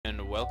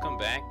welcome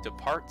back to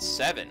part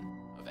 7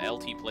 of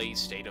LT Plays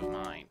State of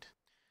Mind.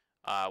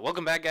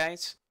 Welcome back,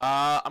 guys.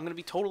 I'm going to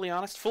be totally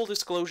honest, full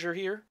disclosure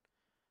here.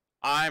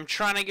 I'm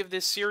trying to give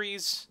this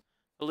series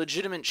a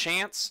legitimate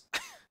chance,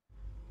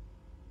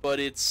 but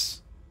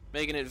it's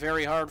making it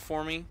very hard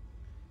for me.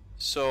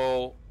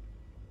 So,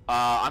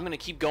 I'm going to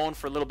keep going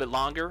for a little bit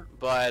longer,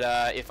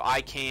 but if I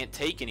can't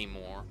take any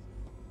more,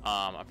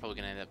 I'm probably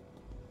going to end up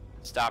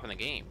stopping the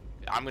game.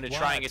 I'm going to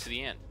try and get to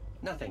the end.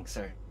 Nothing,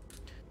 sir.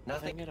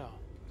 Nothing at all.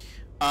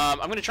 I'm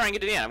going to try and get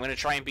to the end. I'm going to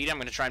try and beat it. I'm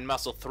going to try and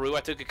muscle through. I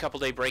took a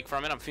couple-day break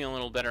from it. I'm feeling a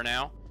little better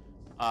now.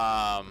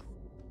 I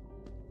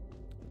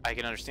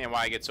can understand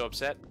why I get so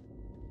upset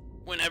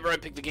whenever I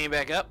pick the game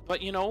back up.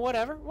 But, you know,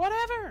 whatever.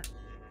 Whatever.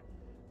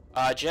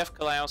 Jeff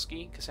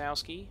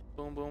Kasowski.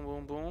 Boom, boom,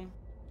 boom, boom.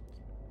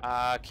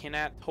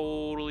 Cannot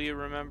totally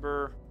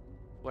remember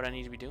what I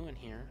need to be doing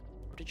here.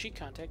 Or did she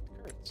contact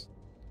Kurtz?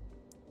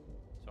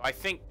 So I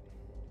think...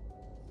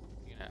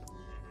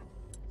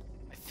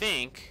 I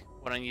think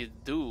what I need to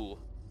do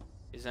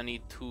is I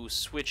need to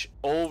switch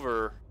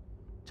over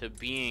to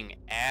being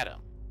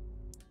Adam.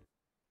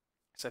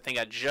 So I think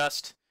I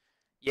just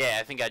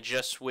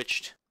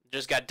switched,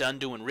 just got done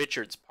doing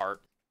Richard's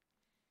part.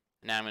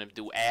 Now I'm going to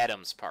do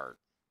Adam's part.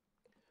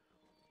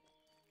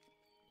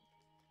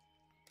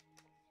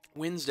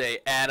 Wednesday,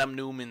 Adam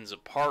Newman's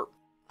part.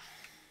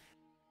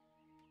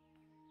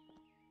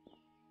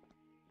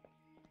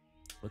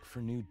 Look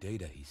for new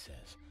data, he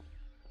says.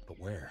 But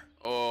where?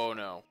 Oh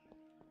no.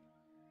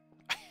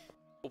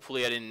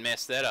 Hopefully I didn't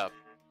mess that up.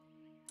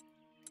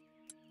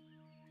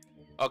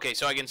 Okay,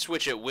 so I can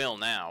switch at will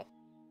now.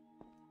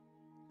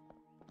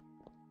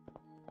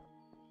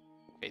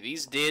 Okay,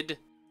 these did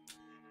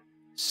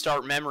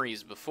start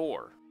memories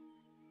before.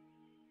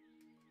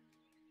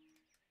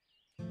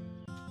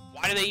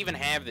 Why do they even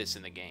have this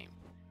in the game?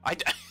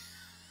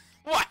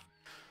 What?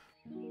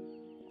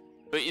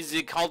 But is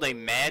it called a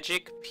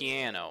magic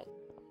piano?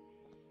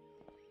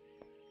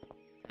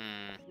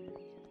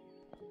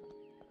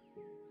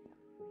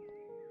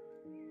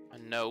 A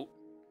note.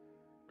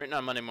 Written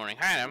on Monday morning.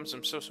 Hi, Adams.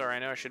 I'm so sorry. I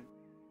know I should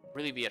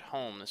really be at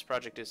home. This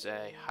project is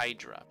a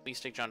Hydra. Please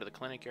take John to the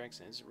clinic. Your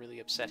accident has really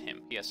upset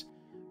him. P.S.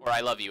 Or I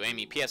love you.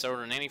 Amy. P.S. I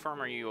ordered a nanny for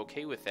him. Are you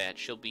okay with that?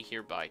 She'll be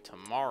here by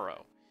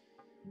tomorrow.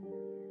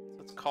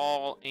 Let's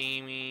call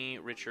Amy,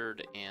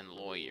 Richard, and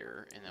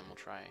Lawyer, and then we'll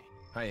try.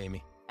 Hi,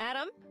 Amy.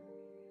 Adam?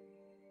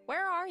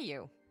 Where are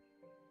you?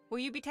 Will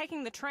you be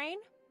taking the train?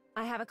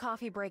 I have a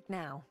coffee break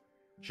now.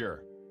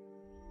 Sure.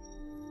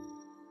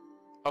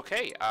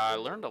 Okay, I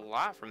learned a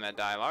lot from that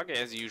dialogue,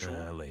 as usual.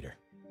 Later.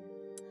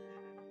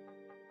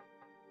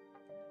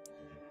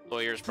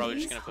 Lawyer's probably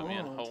just going to put me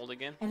on hold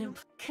again. And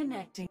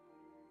connecting.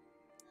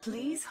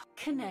 Please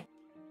connect.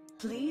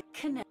 Please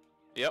connect.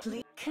 Yep,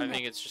 Please connect. I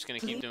think it's just going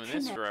to keep doing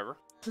this forever.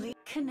 Please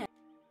connect.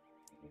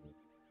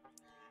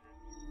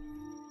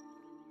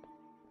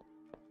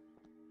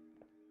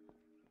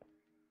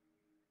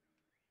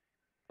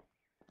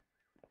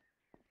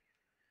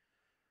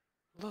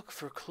 Look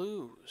for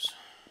clues.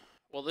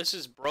 Well, this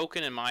is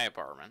broken in my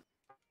apartment.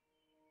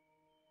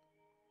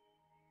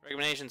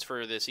 Recommendations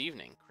for this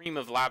evening. Cream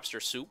of lobster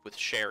soup with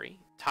sherry.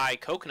 Thai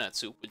coconut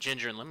soup with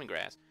ginger and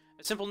lemongrass.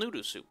 A simple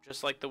noodle soup,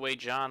 just like the way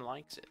John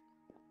likes it.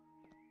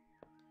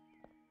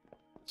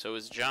 So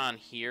is John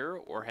here,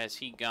 or has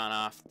he gone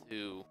off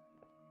to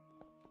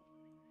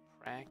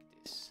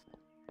practice?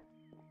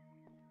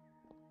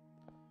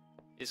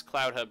 His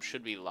cloud hub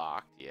should be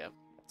locked, yep.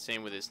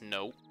 Same with his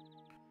note.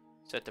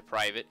 Set to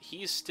private.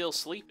 He's still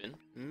sleeping.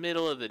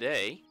 Middle of the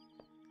day.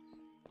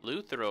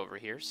 Luther over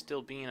here,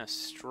 still being a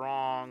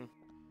strong,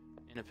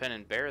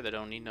 independent bear that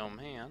don't need no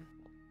man.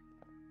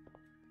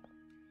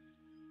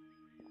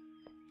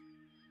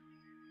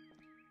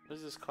 What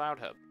is this cloud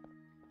hub?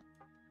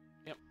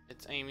 Yep,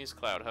 it's Amy's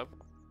cloud hub.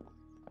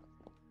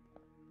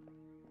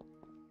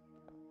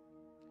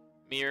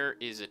 Mirror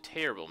is a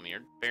terrible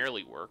mirror.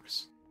 Barely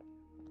works.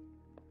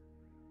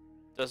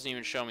 Doesn't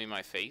even show me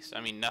my face.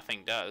 I mean,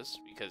 nothing does,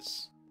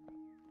 because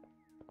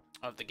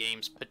of the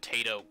game's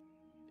potato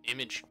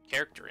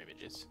character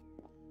images.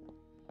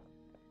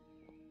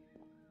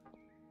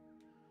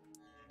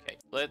 Okay,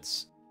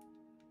 let's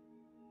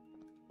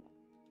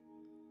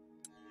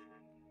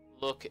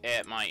look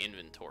at my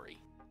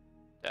inventory.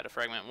 Data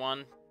fragment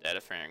 1,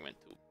 data fragment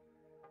 2.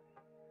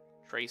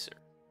 Tracer.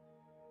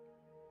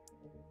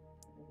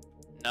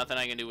 Nothing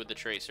I can do with the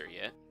tracer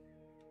yet.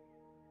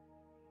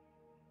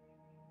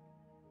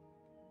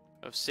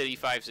 Of City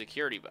 5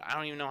 security, but I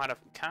don't even know how to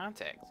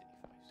contact City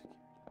 5 security.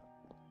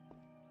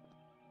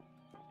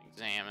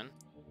 Examine.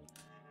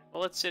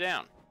 Well, let's sit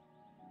down.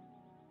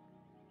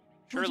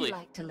 Surely, would you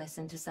like to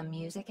listen to some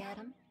music,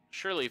 Adam?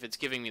 Surely if it's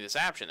giving me this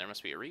option, there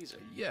must be a reason.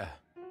 Yeah.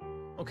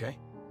 Okay.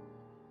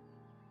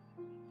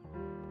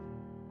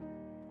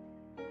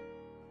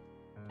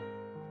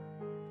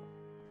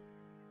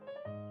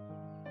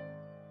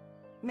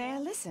 May I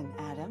listen,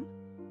 Adam?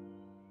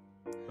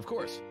 Of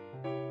course.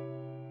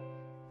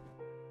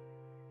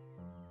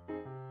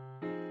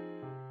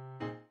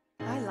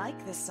 I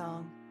like this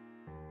song.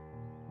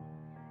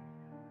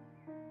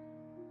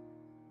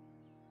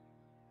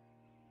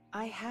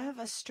 I have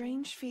a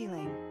strange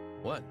feeling.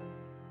 What?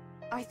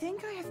 I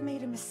think I have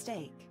made a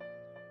mistake.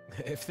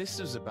 If this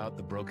is about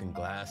the broken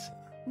glass...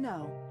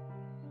 No.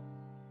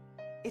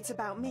 It's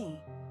about me.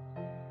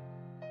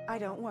 I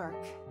don't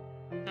work.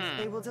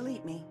 They will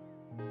delete me.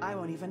 I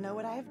won't even know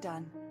what I have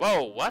done.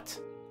 Whoa, what?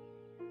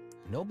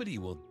 Nobody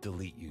will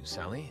delete you,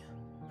 Sally.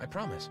 I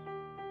promise.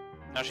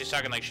 Now she's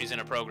talking like she's in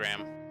a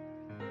program.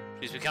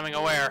 She's becoming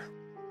aware.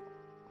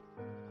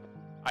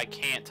 I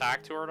can't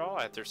talk to her at all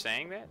after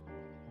saying that?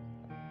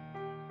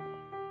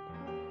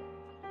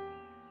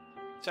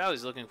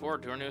 Sally's looking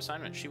forward to her new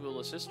assignment. She will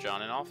assist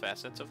John in all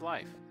facets of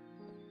life.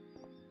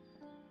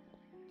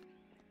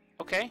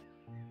 Okay.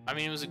 I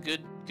mean, it was a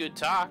good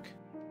talk.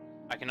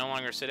 I can no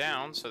longer sit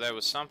down, so that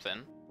was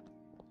something.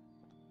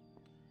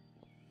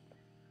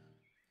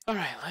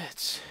 Alright,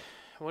 let's...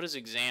 What does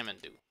examine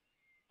do?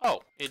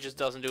 Oh, it just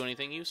doesn't do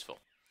anything useful.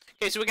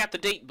 Okay, so we got the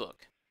date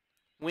book.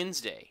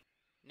 Wednesday.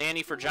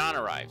 Nanny for John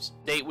arrives.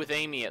 Date with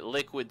Amy at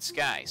Liquid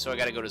Sky. So I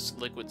gotta go to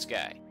Liquid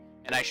Sky.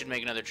 And I should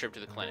make another trip to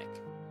the clinic.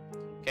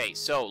 Okay,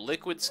 so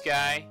Liquid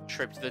Sky,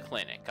 trip to the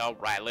clinic.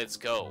 Alright, let's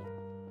go.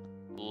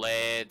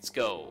 Let's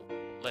go.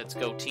 Let's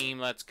go, team,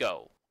 let's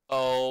go.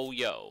 Oh,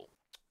 yo.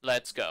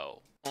 Let's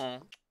go.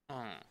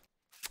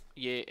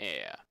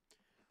 Yeah.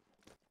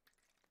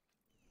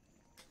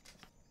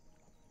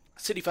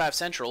 City 5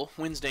 Central,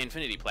 Wednesday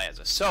Infinity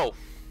Plaza. So,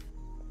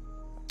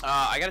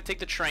 I gotta take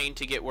the train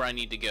to get where I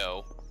need to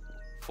go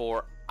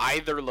for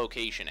either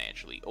location,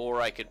 actually. Or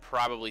I could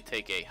probably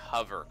take a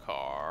hover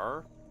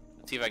car.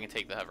 Let's see if I can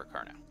take the hover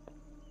car now.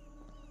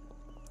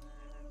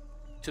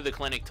 To the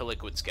clinic to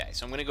Liquid Sky.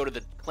 So I'm gonna go to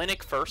the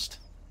clinic first.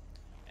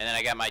 And then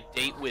I got my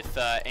date with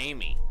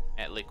Amy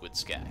at Liquid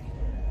Sky.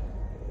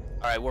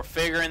 Alright, we're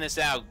figuring this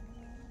out,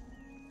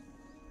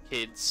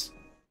 kids.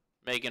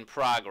 Making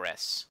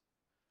progress.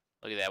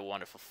 Look at that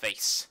wonderful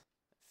face.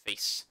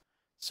 Face.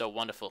 So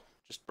wonderful.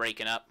 Just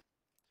breaking up.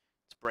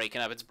 It's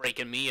breaking up. It's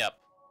breaking me up.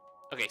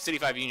 Okay, City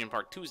 5 Union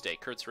Park, Tuesday.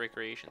 Kurt's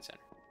Recreation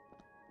Center.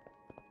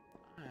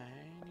 I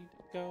need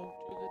to go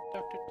to the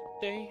doctor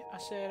today. I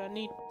said I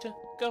need to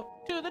go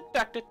to the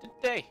doctor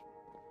today.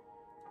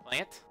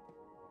 Plant.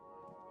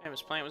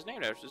 Famous plant was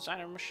named after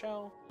designer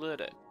Michel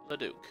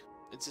Leduc.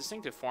 Its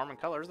distinctive form and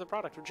color is the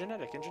product of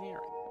genetic engineering.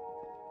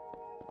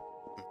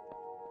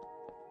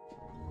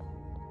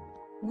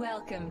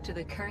 Welcome to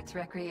the Kurtz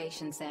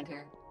Recreation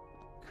Center.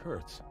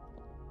 Kurtz?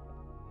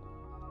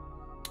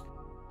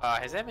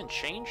 Has that been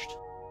changed?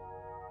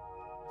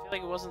 I feel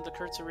like it wasn't the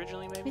Kurtz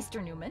originally, maybe?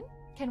 Mr. Newman,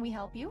 can we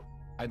help you?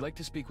 I'd like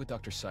to speak with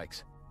Dr.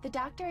 Sykes. The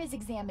doctor is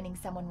examining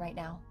someone right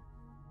now.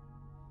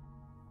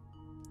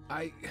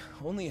 I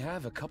only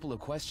have a couple of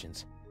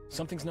questions.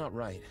 Something's not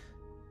right.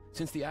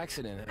 Since the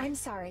accident... I'm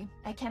sorry.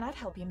 I cannot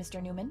help you,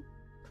 Mr. Newman.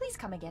 Please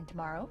come again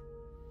tomorrow.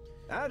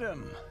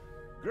 Adam,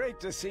 great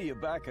to see you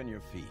back on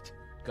your feet.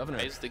 Governor...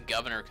 What is the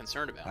governor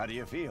concerned about? How do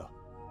you feel?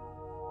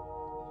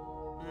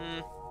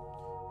 I'm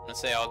gonna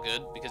say all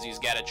good, because he's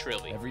got a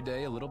trillion. Every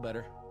day a little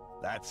better.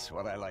 That's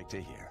what I like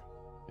to hear.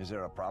 Is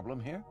there a problem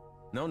here?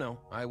 No.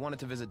 I wanted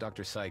to visit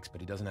Dr. Sykes,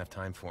 but he doesn't have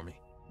time for me.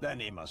 Then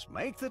he must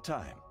make the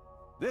time.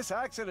 This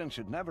accident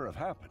should never have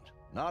happened.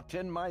 Not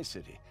in my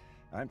city.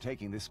 I'm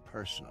taking this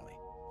personally.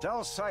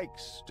 Tell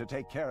Sykes to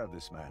take care of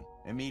this man,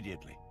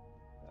 immediately.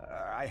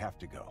 I have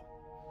to go.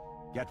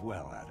 Get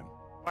well, Adam.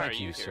 Why Thank are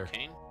you you, here, sir.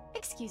 Kane?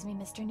 Excuse me,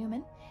 Mr.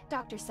 Newman.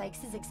 Dr.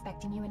 Sykes is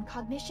expecting you in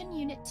Cognition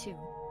Unit 2,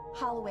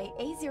 Holloway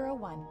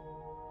A01.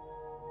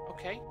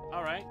 Okay,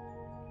 alright.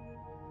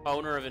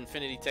 Owner of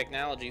Infinity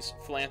Technologies,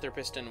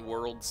 philanthropist and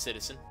world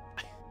citizen.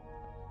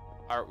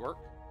 Artwork.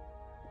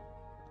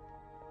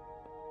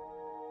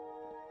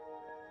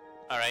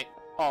 Alright,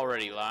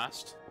 already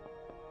lost.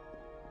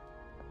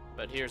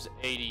 But here's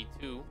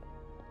 82.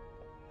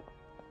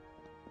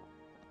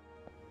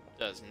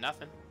 Does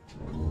nothing.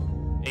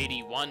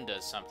 81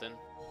 does something,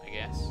 I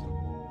guess.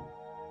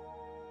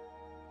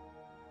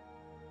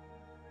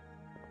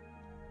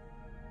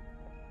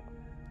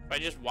 If I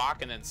just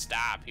walk and then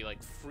stop, he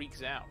like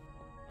freaks out.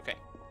 Okay.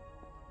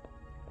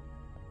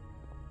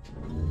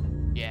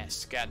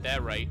 Yes, got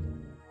that right.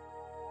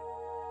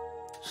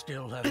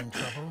 Still having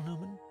trouble,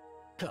 Newman?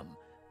 Come,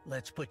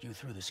 let's put you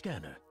through the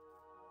scanner.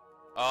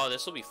 Oh,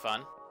 this will be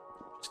fun.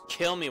 Just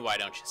kill me, why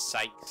don't you,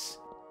 Sykes?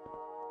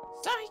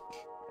 Psych!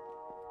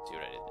 See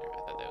what I did there? I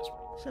thought that was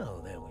pretty cool.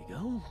 So, there we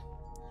go.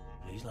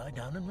 Please lie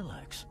down and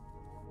relax.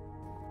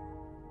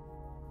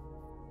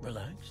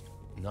 Relaxed?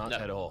 Not No.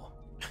 at all.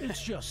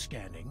 It's just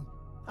scanning.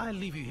 I'll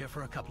leave you here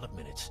for a couple of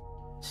minutes.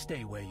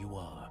 Stay where you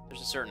are.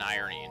 There's a certain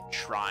irony in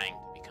trying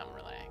to become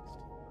relaxed.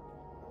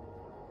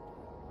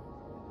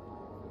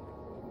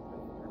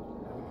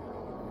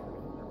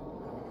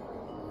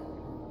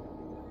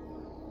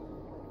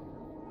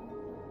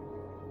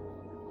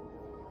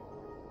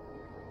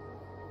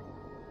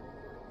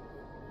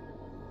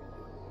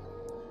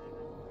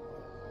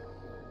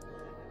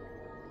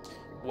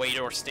 Wait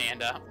or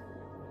stand up.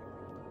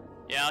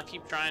 Yeah, I'll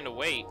keep trying to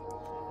wait.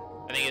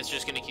 I think it's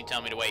just going to keep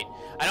telling me to wait.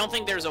 I don't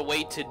think there's a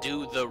way to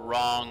do the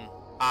wrong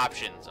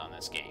options on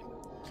this game.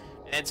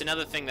 And it's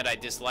another thing that I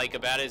dislike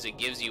about it is it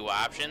gives you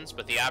options,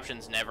 but the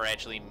options never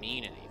actually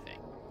mean anything.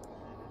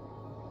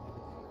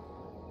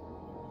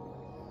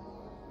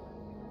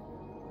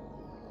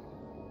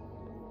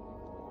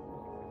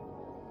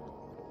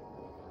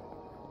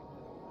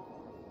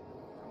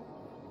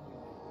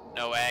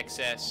 No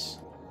access.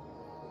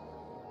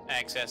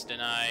 Access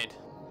denied.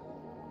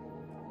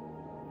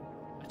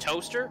 A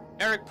toaster?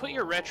 Eric, put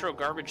your retro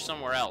garbage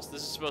somewhere else.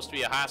 This is supposed to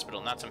be a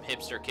hospital, not some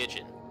hipster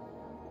kitchen.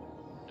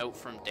 Note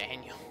from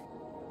Daniel.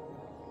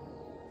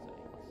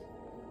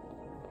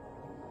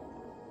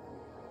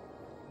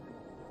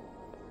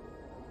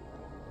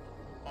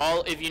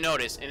 If you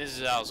notice, and this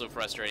is also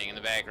frustrating in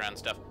the background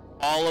stuff,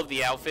 all of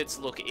the outfits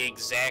look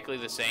exactly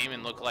the same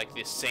and look like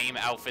the same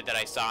outfit that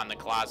I saw in the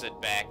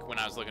closet back when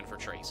I was looking for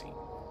Tracy.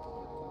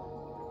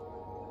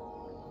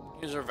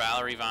 User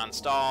Valerie Von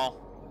Stahl.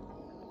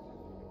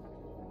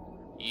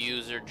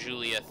 User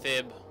Julia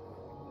Thib.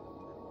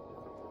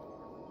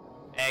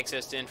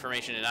 Access to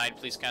information denied.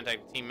 Please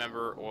contact a team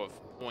member of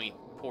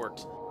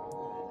port.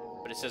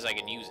 But it says I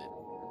can use it.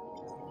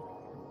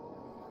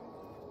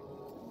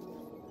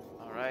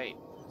 Alright.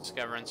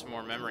 Discovering some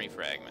more memory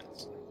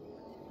fragments.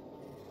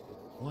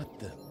 What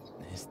the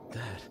is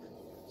that?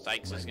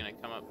 Sykes is gonna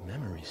come up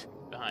memories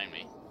behind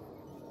me.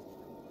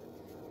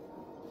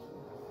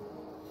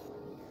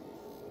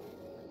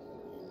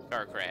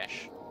 Car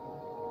crash.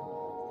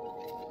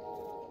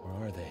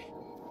 Where are they?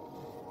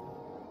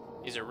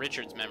 These are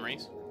Richard's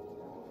memories.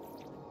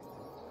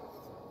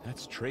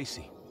 That's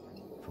Tracy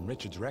from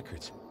Richard's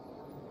records.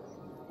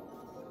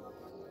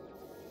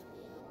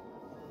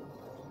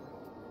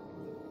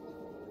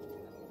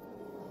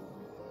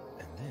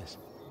 And this.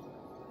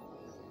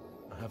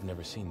 I've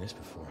never seen this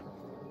before.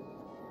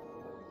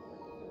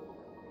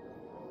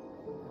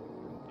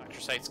 Dr.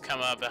 Sykes come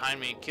up behind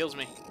me and kills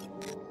me.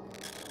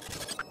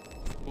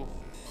 Ooh.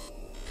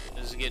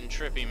 This is getting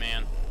trippy,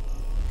 man.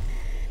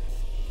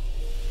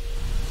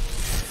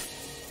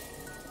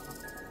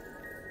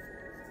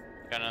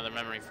 Got another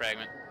memory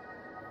fragment.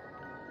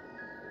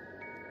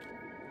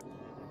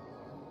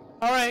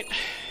 Alright.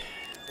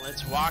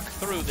 Let's walk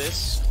through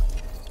this.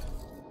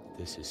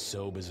 This is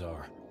so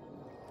bizarre.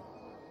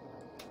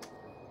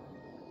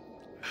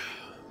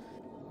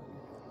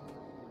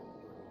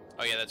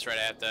 Oh yeah, that's right,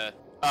 I have to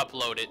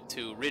upload it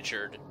to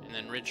Richard, and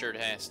then Richard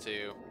has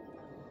to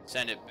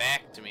send it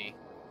back to me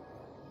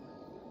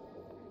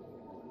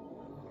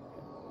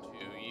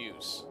to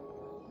use.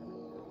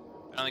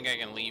 I don't think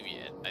I can leave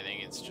yet. I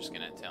think it's just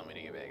gonna tell me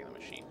to get back in the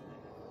machine.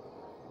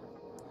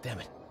 Damn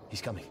it,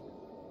 he's coming.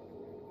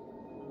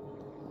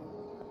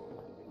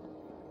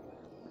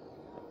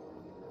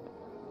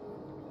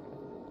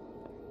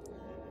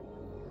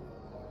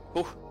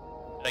 Whew.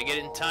 Did I get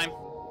it in time?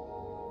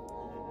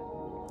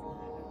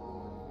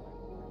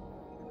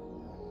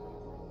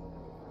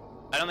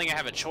 I don't think I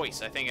have a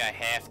choice. I think I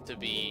have to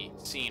be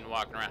seen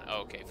walking around.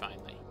 Oh, okay,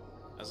 finally.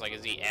 I was like,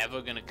 is he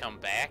ever gonna come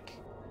back?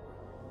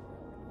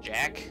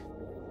 Jack?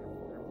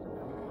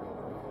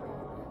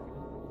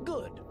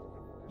 Good.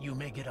 You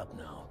may get up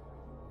now.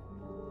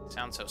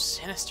 Sounds so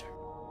sinister.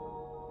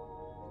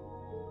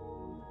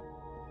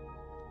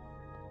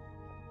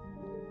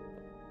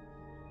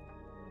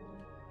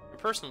 Your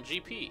personal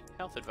GP,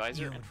 health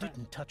advisor, You and friend.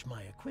 didn't touch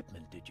my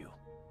equipment, did you?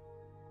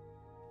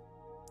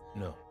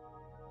 No,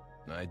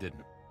 I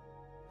didn't.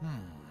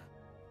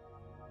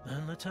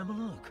 Then let's have a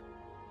look.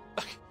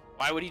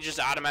 Why would he just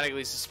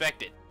automatically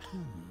suspect it?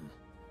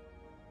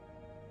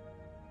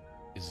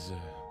 Is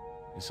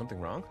something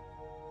wrong?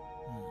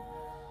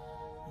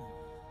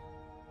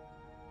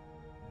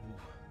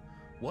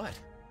 What?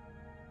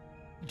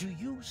 Do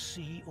you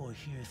see or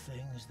hear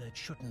things that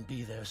shouldn't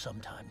be there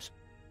sometimes?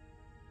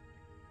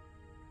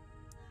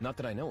 Not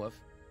that I know of.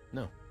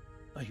 No.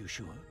 Are you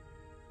sure?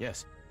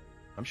 Yes,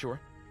 I'm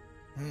sure.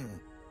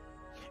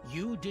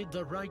 You did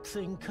the right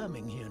thing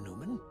coming here,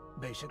 Newman.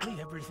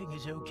 Basically, everything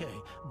is okay,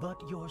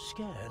 but your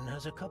scan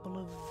has a couple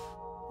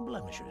of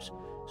blemishes.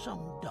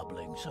 Some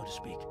doubling, so to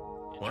speak.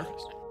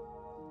 What?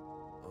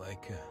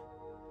 Like,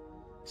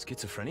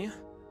 schizophrenia?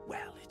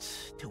 Well,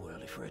 it's too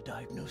early for a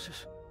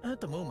diagnosis.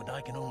 At the moment,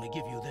 I can only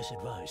give you this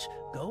advice.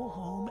 Go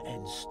home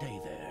and stay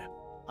there.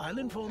 I'll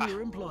inform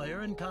your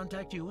employer and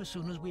contact you as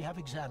soon as we have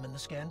examined the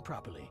scan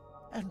properly.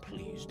 And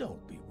please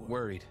don't be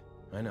Worried.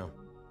 I know.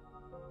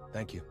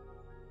 Thank you.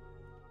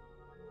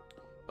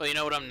 Well, you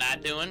know what I'm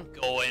not doing?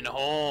 Going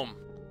home.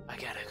 I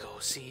gotta go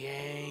see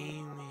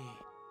Amy.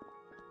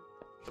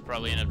 They'll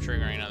probably end up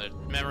triggering another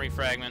memory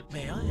fragment.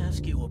 May I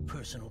ask you a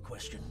personal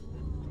question?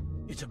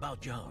 It's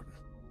about John.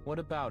 What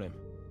about him?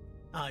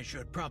 I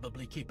should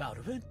probably keep out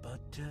of it,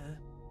 but,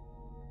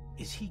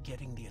 is he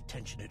getting the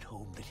attention at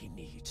home that he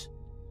needs?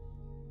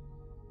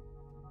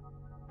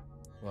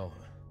 Well,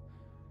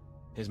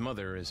 his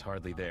mother is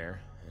hardly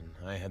there,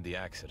 and I had the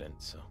accident,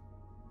 so...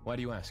 Why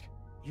do you ask?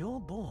 Your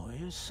boy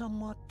is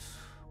somewhat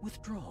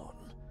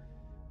withdrawn.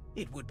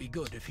 It would be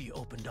good if he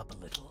opened up a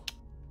little.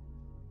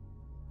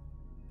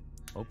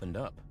 Opened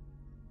up?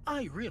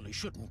 I really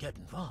shouldn't get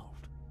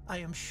involved. I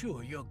am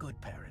sure you're good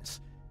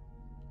parents.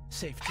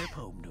 Safe trip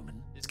home,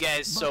 Newman. This guy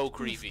is so But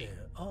creepy. If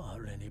there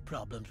are any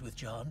problems with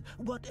John,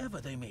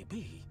 whatever they may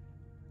be,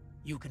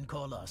 you can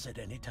call us at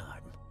any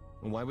time.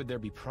 Why would there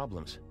be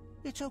problems?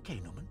 It's okay,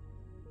 Newman.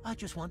 I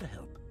just want to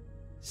help.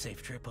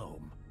 Safe trip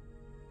home.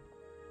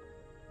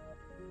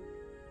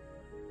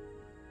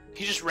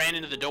 He just ran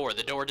into the door.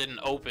 The door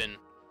didn't open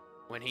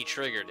when he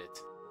triggered it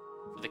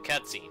for the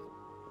cutscene.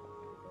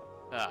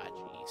 Ah,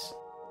 jeez.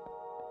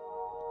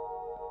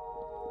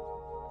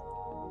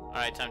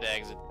 Alright, time to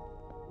exit.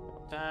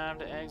 Time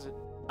to exit.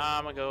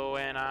 I'ma go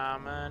and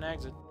I'm an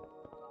exit.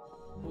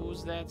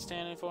 Who's that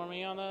standing for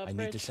me on the bridge?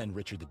 I need to send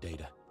Richard the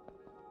data.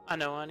 I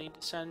know I need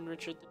to send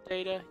Richard the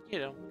data. You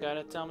don't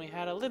gotta tell me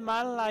how to live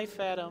my life,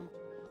 Adam.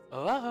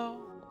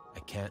 Oh. I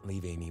can't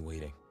leave Amy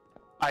waiting.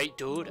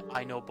 Dude,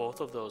 I know both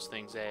of those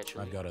things,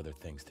 actually. I've got other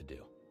things to do.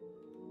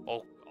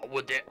 Oh,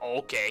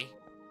 okay.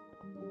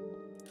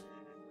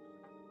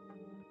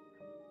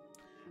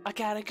 I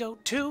gotta go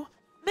to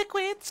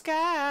Liquid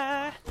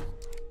Sky.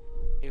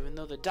 Even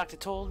though the doctor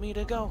told me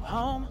to go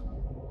home,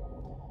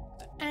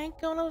 I ain't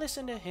gonna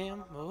listen to him.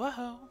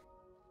 Whoa.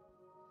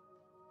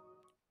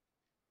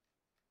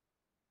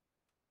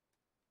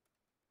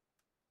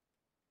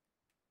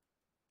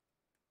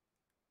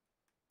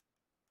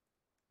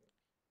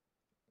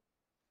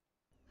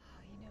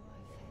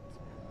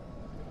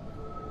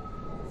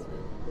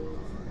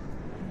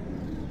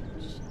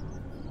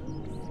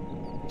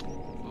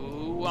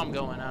 Ooh, I'm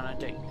going on a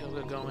date.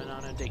 We're going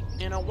on a date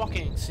in a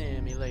walking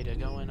simulator.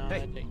 Going on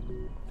a date.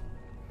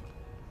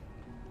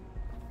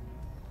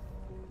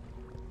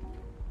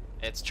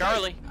 It's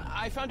Charlie. Hey,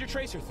 I found your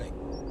tracer thing.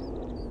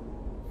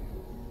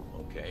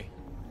 Okay.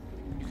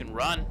 You can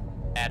run,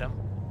 Adam.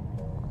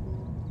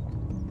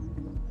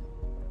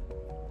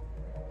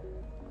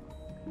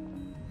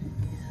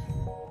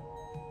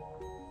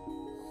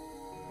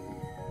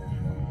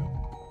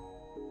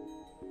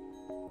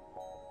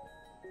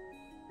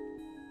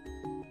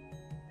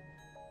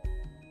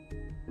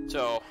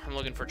 So, I'm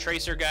looking for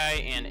Tracer Guy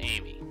and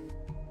Amy.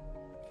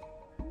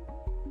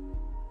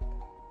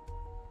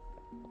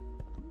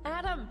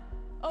 Adam,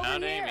 over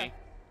Not here. Amy.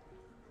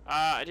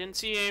 I didn't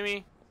see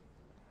Amy.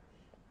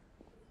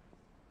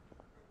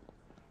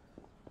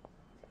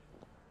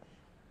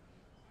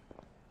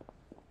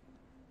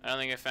 I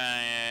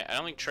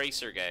don't think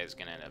Tracer Guy is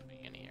gonna end up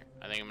being here.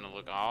 I think I'm gonna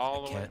look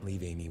all the way. Can't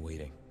leave Amy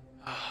waiting.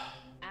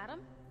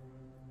 Adam?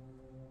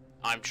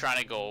 I'm trying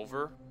to go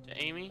over to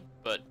Amy,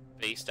 but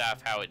based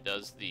off how it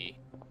does the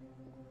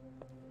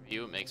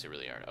review, it makes it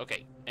really hard.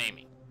 Okay,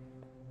 Amy.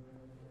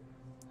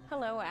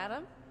 Hello,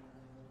 Adam.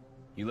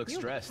 You look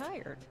stressed.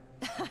 Tired.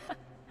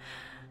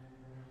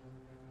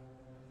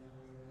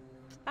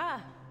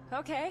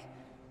 Okay.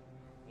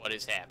 What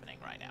is happening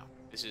right now?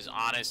 This is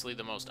honestly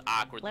the most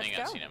awkward Let's thing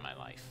I've go. seen in my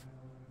life.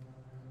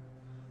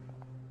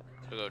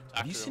 So go talk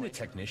Have you to the seen a lady.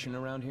 technician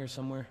around here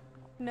somewhere?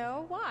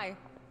 No, why?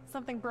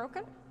 Something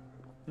broken?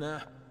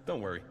 Nah,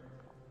 don't worry.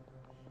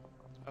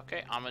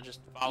 Okay, I'm gonna just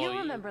follow you. You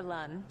remember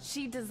Lun.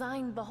 She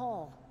designed the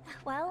hall.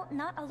 Well,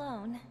 not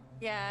alone.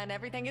 Yeah, and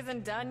everything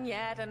isn't done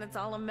yet, and it's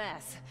all a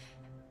mess.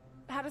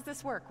 How does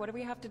this work? What do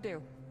we have to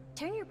do?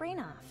 Turn your brain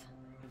off.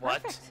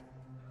 What? Perfect.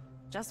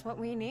 Just what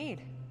we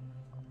need.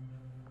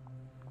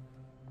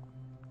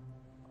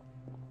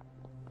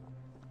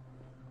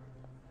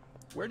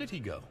 Where did he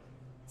go?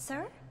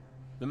 Sir?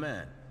 The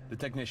man, the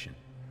technician.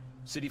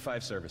 City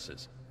 5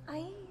 Services.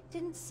 I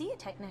didn't see a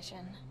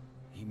technician.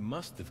 He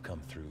must have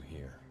come through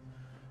here.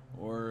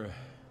 Or...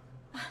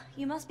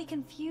 You must be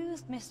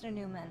confused, Mr.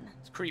 Newman.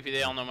 It's creepy,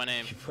 they all know my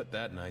name. You put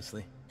that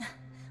nicely.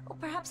 Or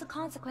perhaps a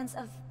consequence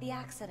of the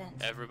accident.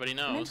 Everybody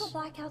knows. Mental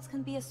blackouts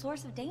can be a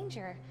source of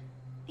danger.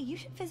 You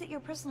should visit your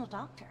personal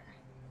doctor.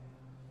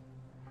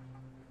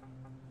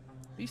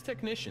 These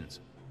technicians,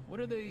 what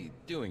are they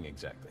doing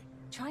exactly?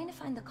 Trying to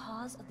find the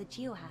cause of the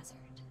geohazard.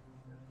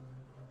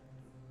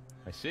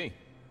 I see.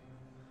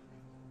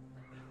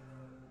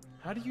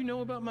 How do you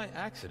know about my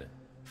accident?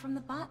 From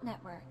the bot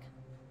network.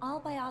 All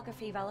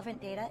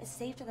biography-relevant data is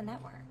saved to the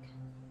network.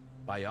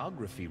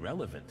 Biography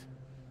relevant?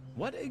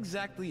 What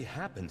exactly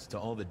happens to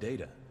all the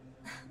data?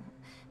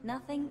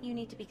 Nothing you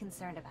need to be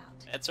concerned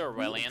about. That's We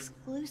Orwellian.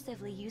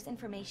 exclusively use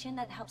information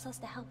that helps us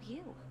to help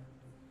you.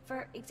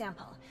 For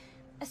example,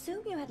 assume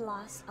you had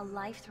lost a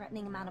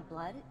life-threatening amount of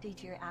blood due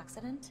to your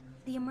accident.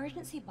 The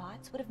emergency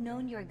bots would have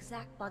known your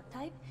exact blood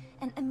type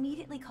and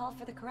immediately called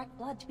for the correct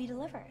blood to be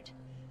delivered.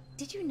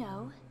 Did you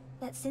know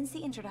that since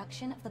the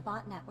introduction of the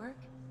bot network,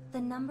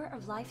 the number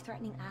of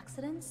life-threatening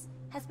accidents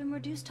has been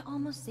reduced to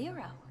almost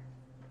zero?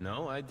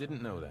 No, I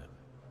didn't know that.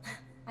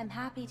 I'm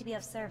happy to be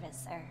of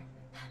service, sir.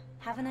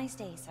 Have a nice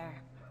day, sir.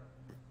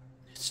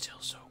 It's still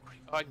so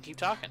creepy. Oh, I can keep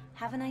talking.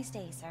 Have a nice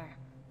day, sir.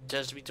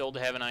 Just to be told to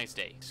have a nice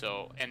day.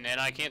 So, and then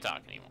I can't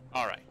talk anymore.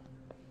 Alright.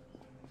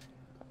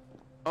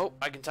 Oh,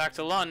 I can talk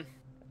to Lun.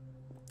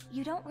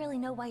 You don't really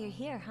know why you're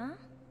here, huh?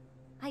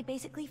 I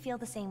basically feel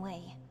the same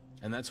way.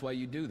 And that's why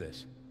you do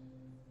this.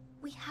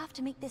 We have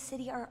to make this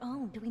city our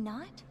own, do we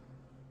not?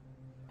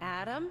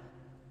 Adam?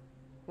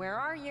 Where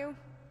are you?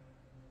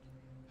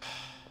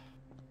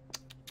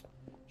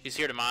 She's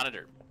here to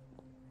monitor.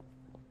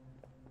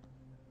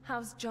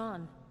 How's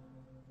John?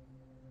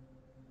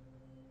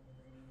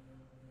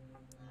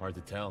 Hard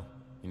to tell.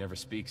 He never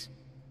speaks.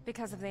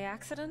 Because of the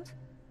accident?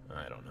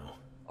 I don't know.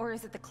 Or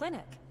is it the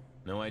clinic?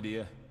 No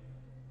idea.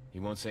 He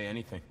won't say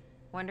anything.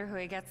 Wonder who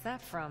he gets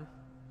that from.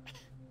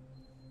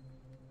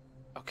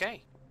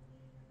 Okay.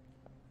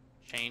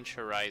 Change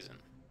horizon.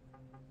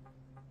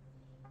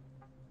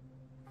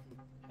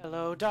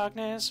 Hello,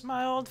 darkness,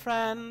 my old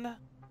friend.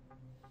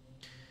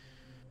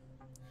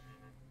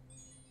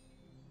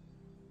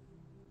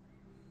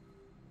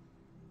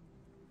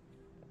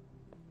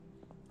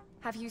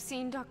 Have you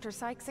seen Dr.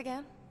 Sykes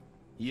again?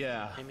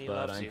 Yeah, Amy but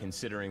loves I'm you.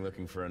 considering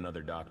looking for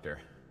another doctor.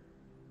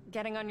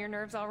 Getting on your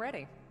nerves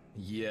already?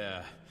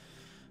 Yeah,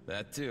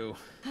 that too.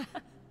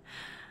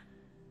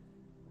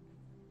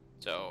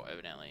 So,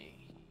 evidently,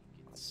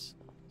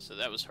 so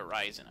that was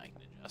horizon I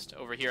can adjust.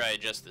 Over here, I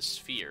adjust the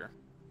sphere.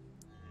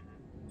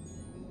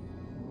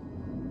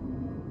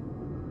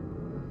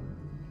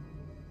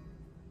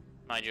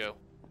 Mind you,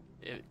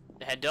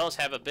 it does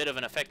have a bit of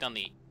an effect on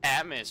the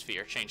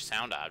atmosphere, change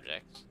sound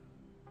objects.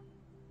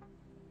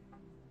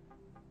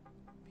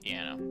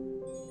 Piano.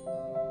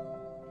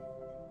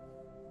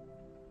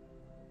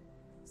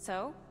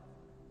 So?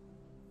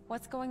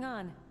 What's going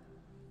on?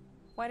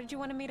 Why did you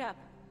want to meet up?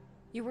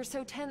 You were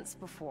so tense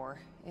before.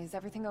 Is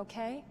everything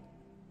okay?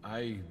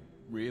 I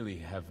really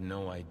have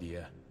no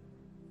idea.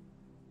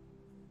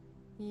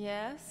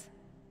 Yes?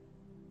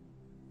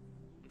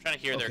 I'm trying to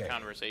hear their Okay.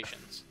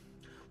 conversations.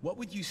 What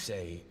would you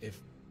say if...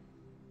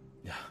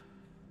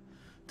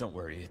 Don't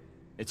worry,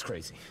 it's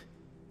crazy.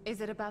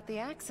 Is it about the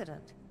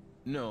accident?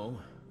 No,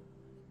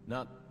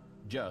 not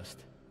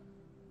just.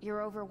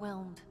 You're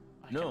overwhelmed.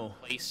 I No. can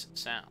place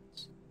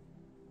sounds.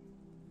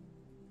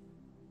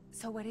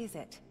 So what is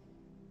it?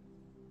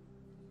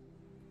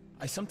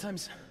 I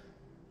sometimes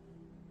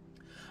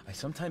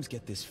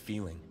get this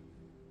feeling.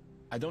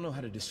 I don't know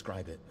how to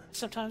describe it.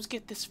 Sometimes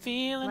get this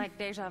feeling. Like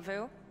deja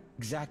vu?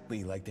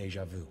 Exactly like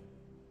deja vu.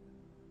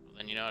 Well,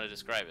 then you know how to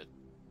describe it.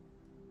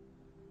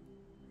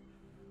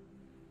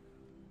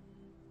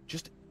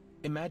 Just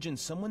imagine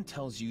someone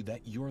tells you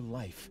that your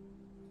life,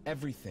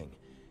 everything,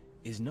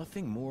 is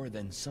nothing more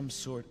than some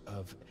sort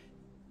of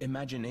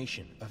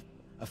imagination,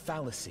 a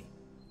fallacy.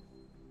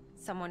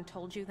 Someone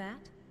told you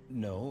that?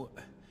 No,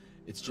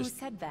 it's Who just...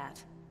 said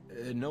that?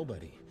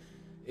 Nobody.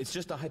 It's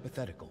just a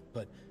hypothetical,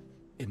 but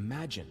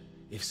imagine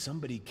if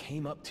somebody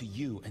came up to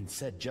you and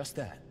said just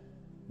that.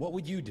 What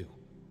would you do?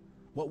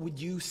 What would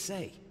you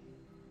say?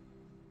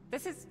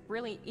 This is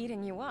really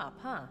eating you up,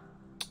 huh?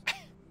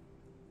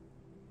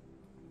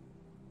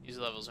 These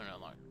levels are no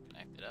longer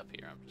connected up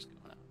here. I'm just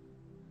going up.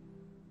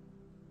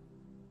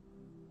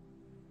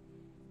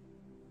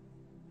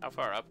 How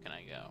far up can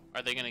I go?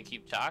 Are they going to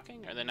keep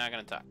talking, or are they not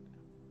going to talk?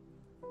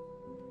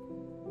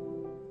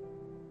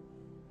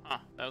 Huh,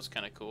 that was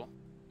kind of cool.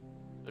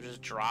 It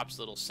just drops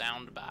little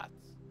sound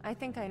bots. I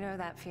think I know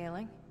that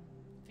feeling.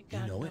 I think You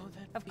I know it?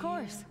 that Of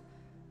course.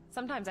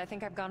 Sometimes I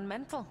think I've gone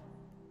mental.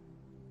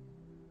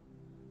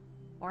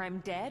 Or I'm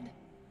dead.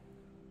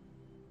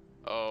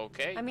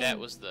 Okay, I mean, that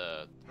was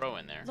the throw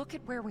in there. Look at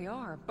where we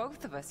are,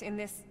 both of us, in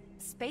this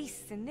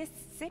space, in this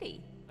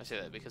city. I say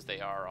that because they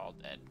are all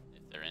dead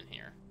if they're in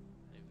here.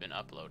 They've been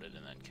uploaded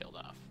and then killed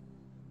off.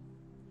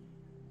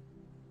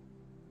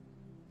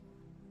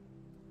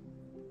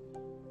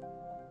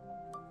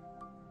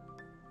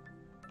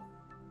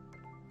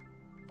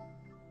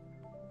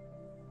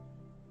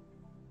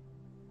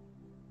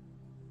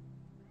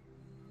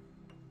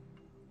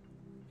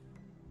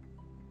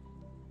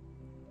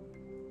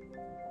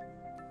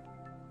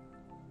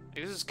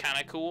 Like, this is kind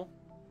of cool,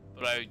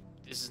 but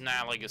this is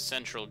not like a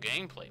central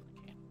gameplay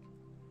mechanic.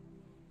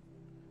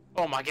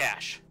 Oh my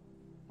gosh.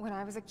 When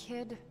I was a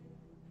kid,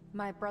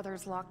 my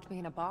brothers locked me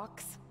in a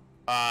box.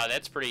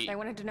 That's pretty. They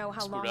wanted to know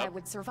how screwed long up. I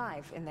would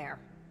survive in there.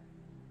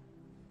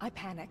 I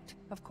panicked,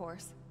 of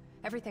course.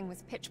 Everything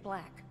was pitch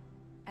black.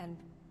 And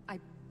I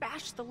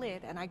bashed the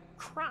lid and I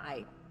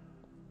cried.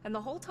 And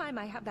the whole time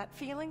I have that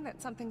feeling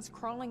that something's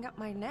crawling up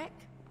my neck.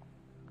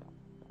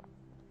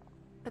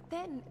 But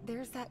then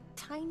there's that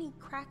tiny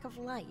crack of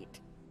light.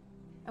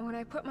 And when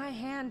I put my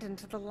hand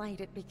into the light,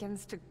 it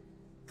begins to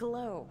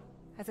glow,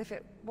 as if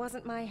it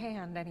wasn't my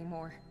hand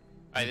anymore.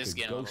 Alright, this is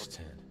Like a getting a ghost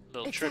hand.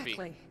 little Exactly.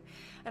 trippy.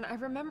 And I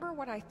remember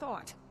what I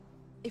thought.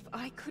 If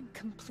I could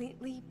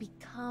completely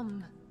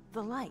become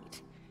the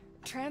light,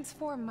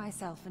 transform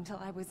myself until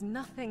I was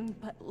nothing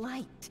but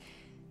light,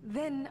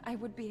 then I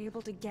would be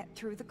able to get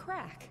through the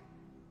crack.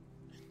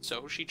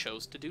 So she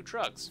chose to do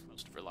drugs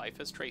most of her life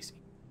as Tracy.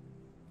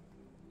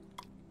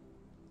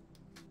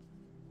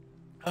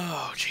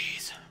 Oh,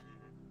 jeez.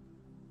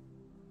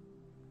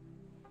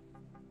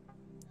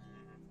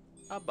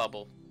 A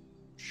bubble.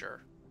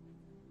 Sure.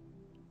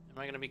 Am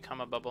I gonna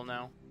become a bubble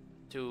now?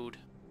 Dude.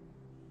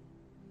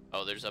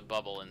 Oh, there's a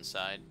bubble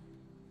inside.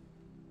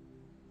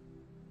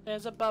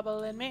 There's a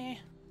bubble in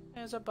me.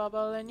 There's a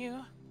bubble in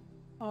you.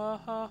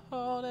 Oh, oh,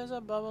 oh, there's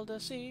a bubble to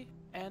see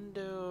and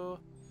do.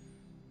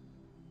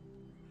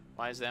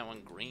 Why is that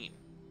one green?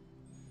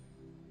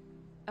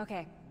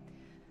 Okay.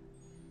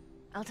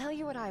 I'll tell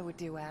you what I would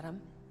do, Adam.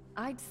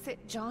 I'd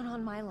sit John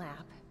on my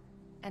lap,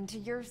 and to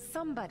your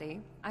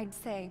somebody, I'd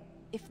say,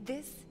 if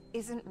this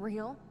isn't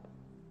real,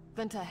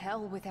 then to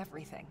hell with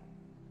everything.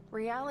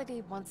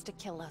 Reality wants to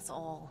kill us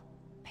all,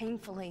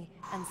 painfully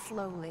and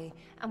slowly,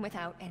 and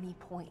without any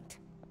point.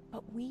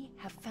 But we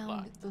have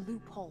found the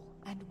loophole,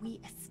 and we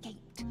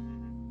escaped.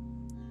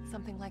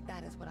 Something like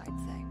that is what I'd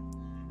say.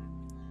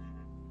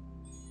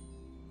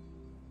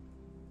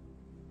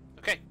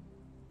 Okay.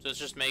 So it's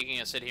just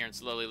making us sit here and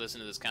slowly listen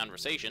to this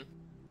conversation.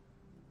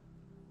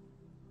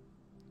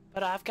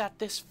 But I've got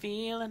this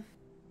feeling.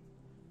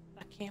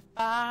 I can't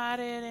fight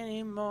it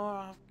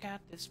anymore. I've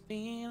got this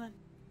feeling.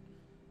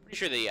 Pretty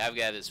sure the I've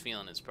got this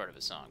feeling is part of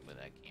a song, but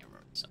I can't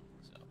remember the song.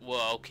 So,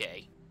 well,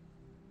 okay.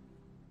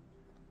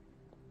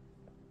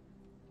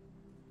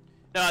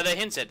 No, the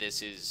hints at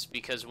this is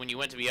because when you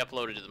went to be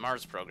uploaded to the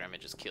Mars program, it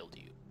just killed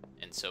you.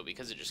 And so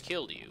because it just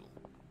killed you,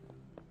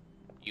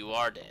 you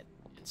are dead.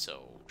 And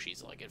so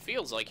she's like, it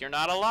feels like you're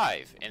not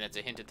alive. And it's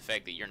a hint at the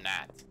fact that you're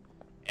not.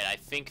 And I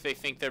think they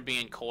think they're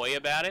being coy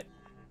about it.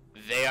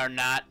 They are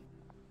not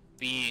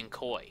being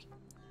coy.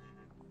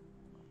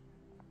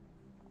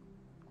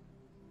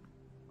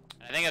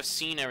 I think I've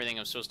seen everything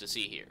I'm supposed to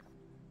see here.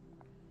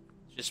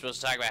 It's just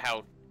supposed to talk about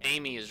how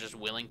Amy is just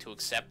willing to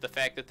accept the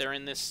fact that they're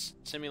in this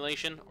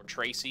simulation, or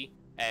Tracy,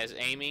 as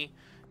Amy,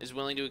 is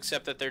willing to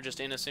accept that they're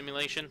just in a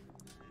simulation.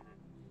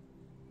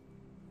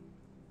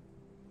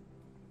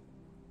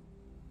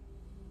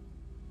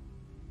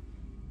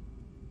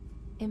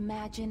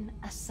 Imagine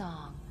a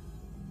song.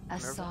 A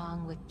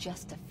song with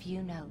just a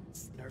few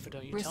notes. Nerva,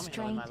 don't you tell me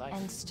how in my life.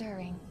 And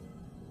stirring,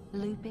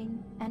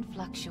 looping and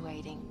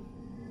fluctuating.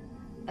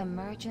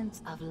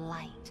 Emergence of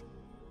light,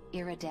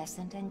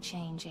 iridescent and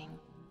changing.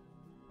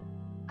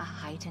 A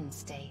heightened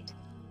state.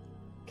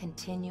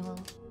 Continual,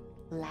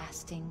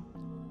 lasting,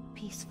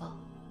 peaceful.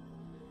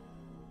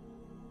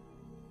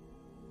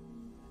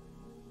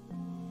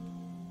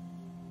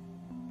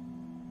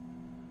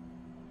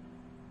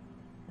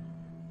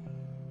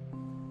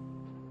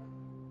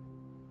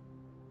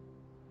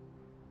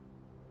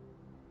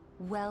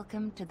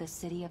 Welcome to the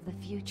city of the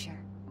future,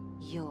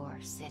 your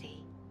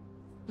city.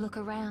 Look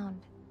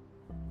around.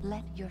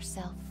 Let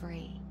yourself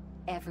free.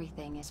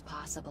 Everything is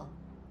possible.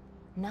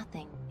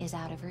 Nothing is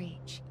out of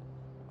reach.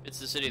 It's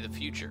the city of the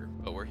future,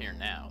 but we're here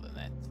now, then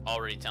that's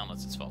already telling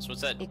us it's false.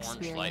 What's that orange light?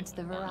 Experience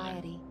the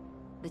variety,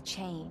 the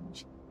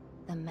change,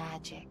 the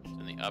magic. It's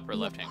in the upper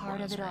left-hand corner.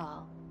 Be a part of it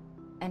all,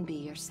 and be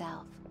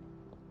yourself.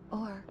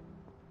 Or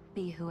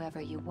be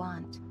whoever you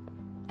want,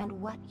 and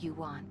what you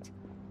want.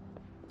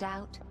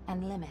 Doubt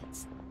and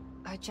limits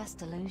are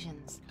just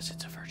illusions. Because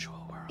it's a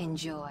virtual world.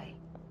 Enjoy.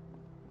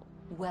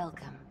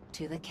 Welcome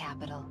to the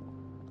capital.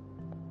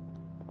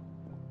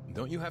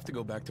 Don't you have to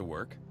go back to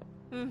work?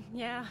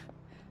 Yeah.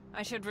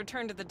 I should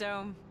return to the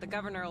dome. The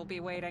governor will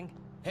be waiting.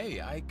 Hey,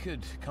 I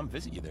could come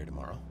visit you there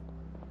tomorrow.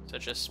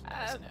 Such a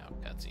spazzing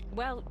out cutscene.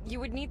 Well, you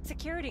would need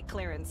security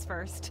clearance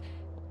first.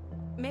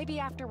 Maybe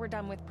after we're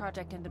done with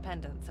Project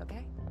Independence,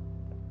 okay?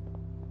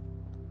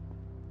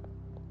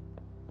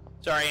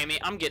 Sorry, Amy,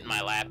 I'm getting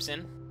my laps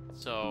in,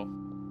 so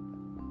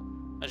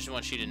I just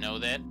want you to know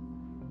that.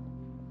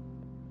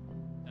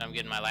 I'm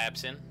getting my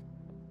laps in.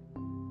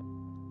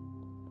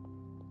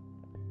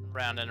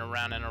 Round and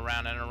around and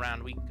around and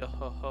around we go.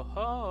 Ho, ho,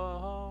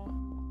 ho.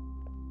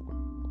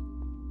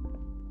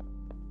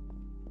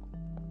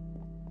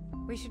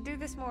 We should do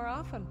this more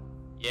often.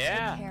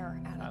 Yeah, Take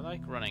care, Adam. I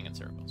like running in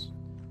circles.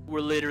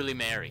 We're literally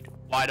married.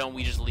 Why don't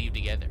we just leave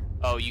together?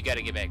 Oh, you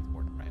gotta get back to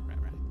work. Right.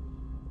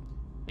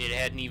 It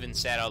hadn't even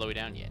sat all the way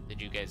down yet.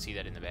 Did you guys see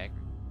that in the back?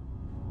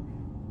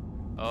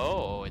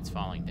 Oh, it's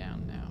falling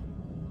down now.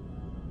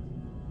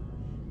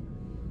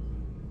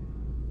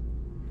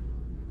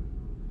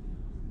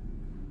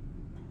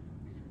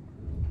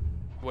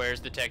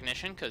 Where's the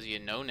technician? Because you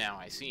know now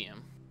I see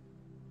him.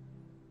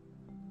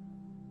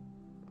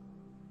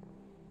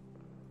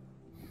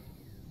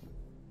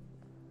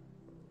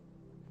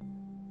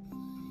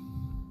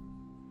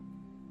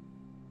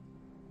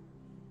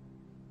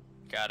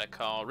 Gotta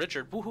call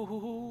Richard.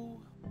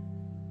 Woo-hoo-hoo-hoo.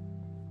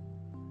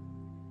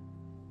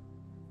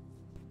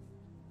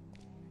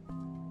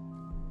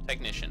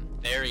 Technician.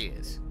 There he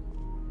is.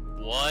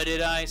 What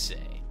did I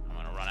say? I'm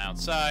gonna run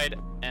outside,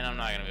 and I'm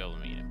not gonna be able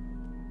to meet him.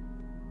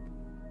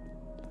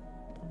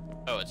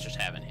 Oh, it's just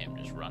having him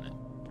just run it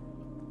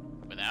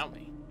without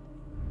me.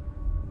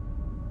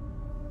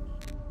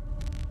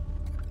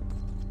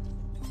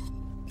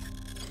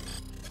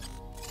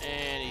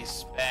 And he's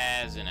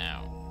spazzing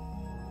out.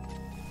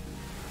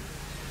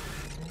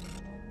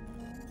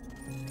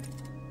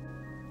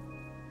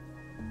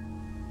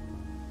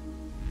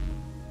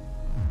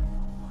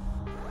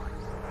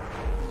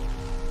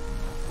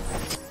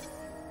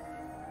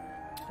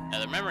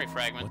 Another memory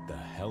fragment. What the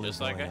hell just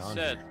is like going I on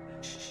said. here?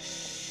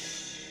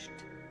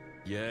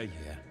 Yeah.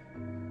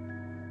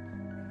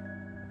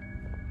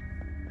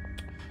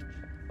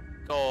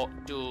 Go,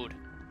 dude.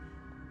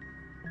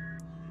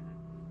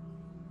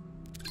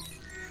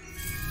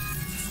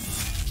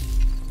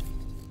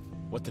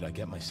 What did I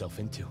get myself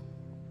into?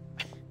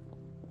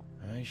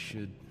 I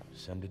should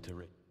send it to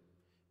Rick.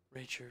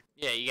 Richard.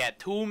 Yeah, you got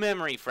 2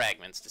 memory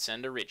fragments to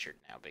send to Richard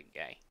now, big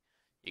guy.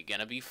 You're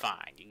gonna be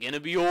fine. You're gonna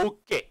be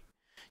okay.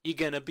 You're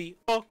gonna be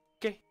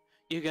okay.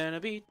 You're gonna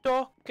be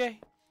okay.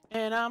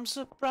 And I'm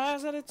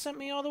surprised that it sent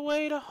me all the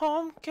way to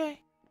home,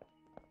 okay?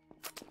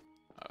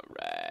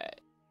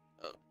 Alright.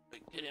 Oh,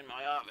 get in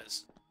my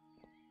office.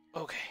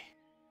 Okay.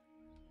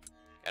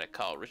 Gotta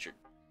call Richard.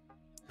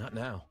 Not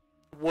now.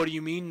 What do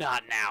you mean,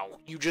 not now?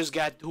 You just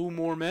got 2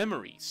 more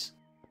memories.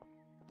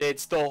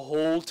 That's the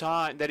whole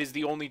time. That is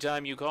the only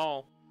time you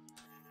call.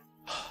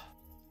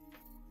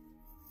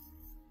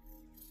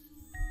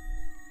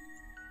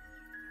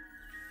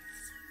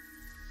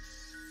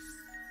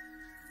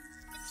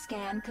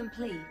 Scan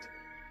complete.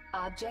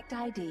 Object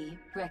ID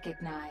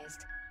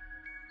recognized.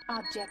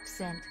 Object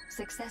sent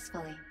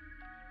successfully.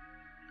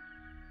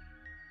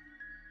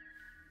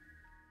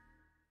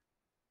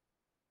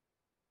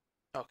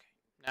 Okay,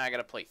 now I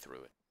gotta play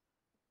through it.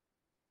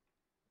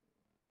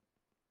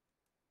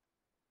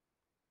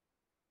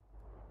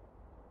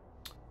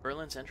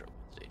 Berlin Central,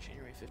 Wednesday,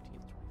 January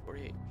 15th,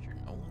 2048.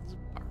 Richard Nolan's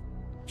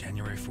apartment.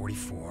 January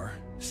 44,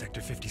 Sector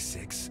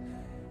 56,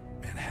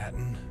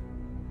 Manhattan,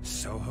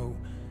 Soho.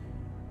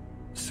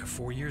 So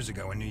 4 years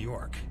ago in New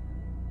York.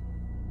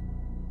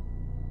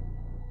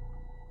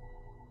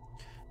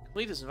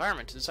 Complete this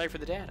environment to decipher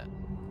the data.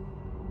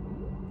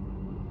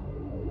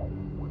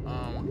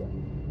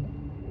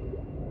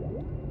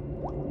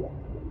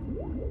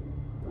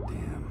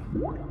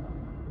 Damn.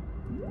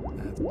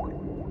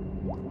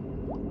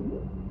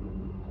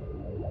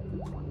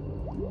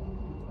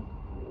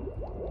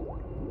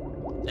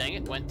 Dang,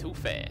 it went too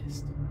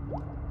fast.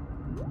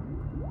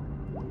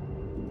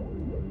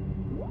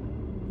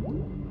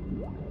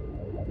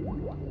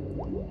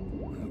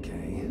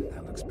 Okay,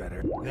 that looks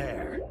better.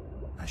 There.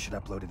 I should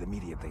upload it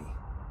immediately.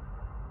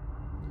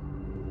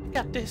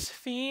 Got this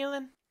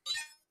feeling.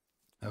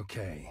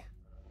 Okay.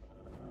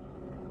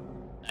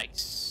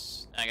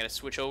 Nice. I gotta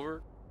switch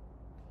over.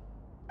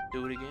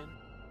 Do it again.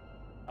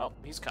 Oh,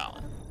 he's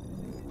calling.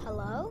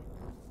 Hello?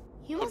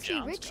 You Oh, must be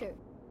John's Richard.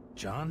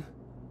 John?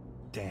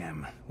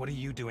 Damn, what are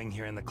you doing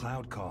here in the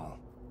cloud call?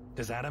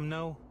 Does Adam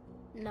know?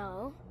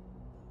 No.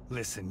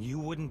 Listen, you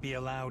wouldn't be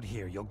allowed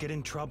here. You'll get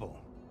in trouble.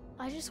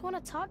 I just want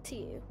to talk to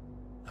you.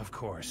 Of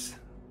course.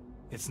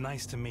 It's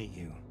nice to meet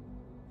you.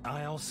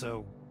 I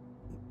also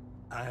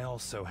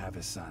have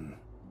a son.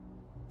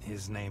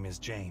 His name is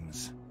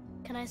James.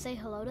 Can I say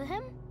hello to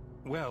him?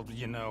 Well,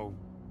 you know,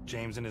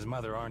 James and his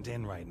mother aren't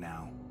in right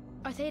now.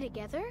 Are they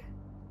together?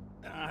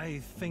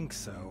 I think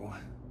so.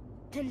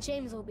 Then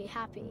James will be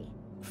happy.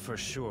 For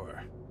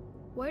sure.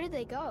 Where did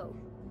they go?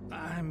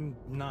 I'm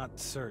not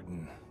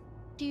certain.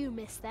 Do you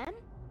miss them?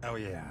 Oh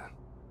yeah,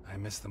 I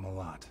miss them a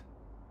lot.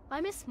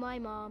 I miss my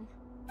mom.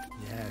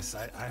 Yes,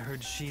 I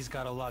heard she's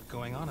got a lot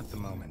going on at the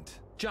moment.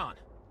 John,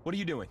 what are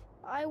you doing?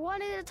 I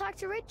wanted to talk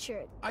to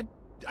Richard.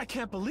 I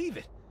can't believe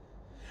it.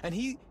 And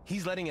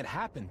he's letting it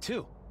happen,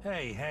 too.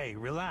 Hey,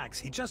 relax.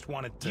 He just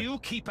wanted to... You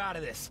keep out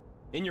of this.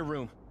 In your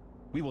room.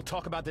 We will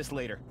talk about this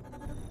later.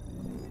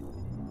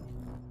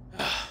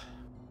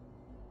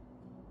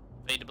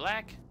 Fade to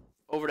black.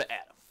 Over to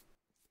Adam.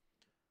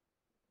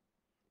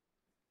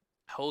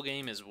 Whole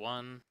game is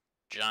one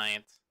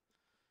giant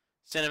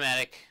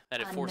cinematic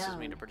that it forces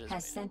me to participate.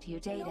 Has sent you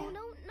data.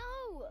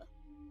 No.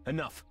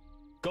 Enough.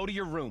 Go to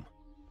your room.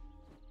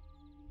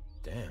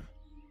 Damn.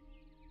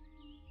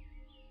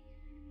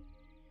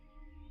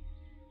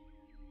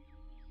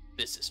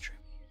 This is true.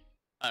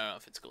 I don't know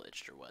if it's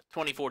glitched or what.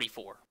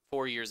 2044.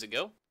 4 years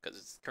ago, because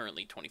it's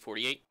currently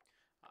 2048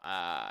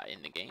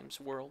 in the game's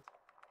world.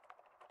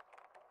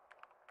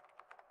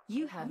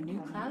 You have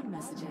new cloud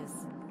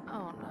messages.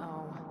 Oh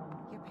no.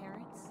 Your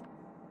parents?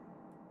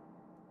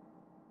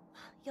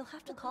 You'll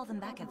have to call them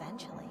back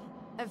eventually.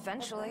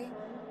 Eventually.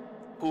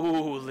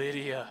 Ooh,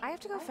 Lydia. I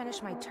have to go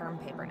finish my term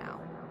paper now.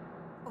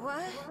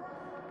 What?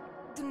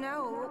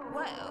 No,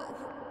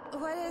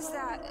 what is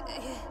that?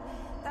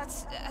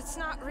 That's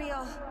not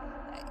real.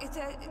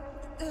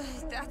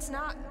 That's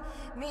not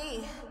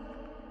me.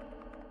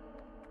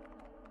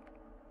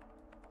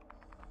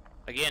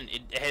 Again,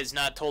 it has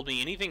not told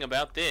me anything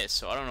about this,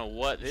 so I don't know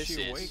what this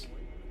is. Awake?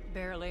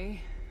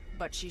 Barely.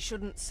 But she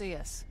shouldn't see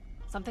us.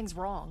 Something's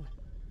wrong.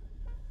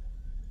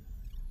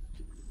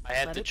 I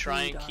have Let to it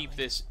try be, and keep darling.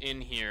 this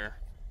in here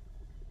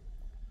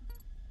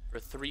for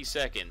 3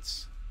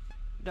 seconds.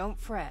 Don't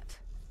fret.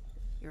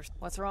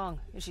 What's wrong?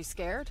 Is she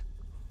scared?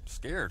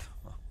 Scared?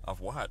 Of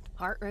what?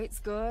 Heart rate's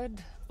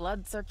good,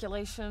 blood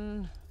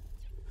circulation.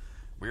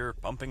 We're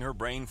pumping her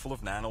brain full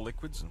of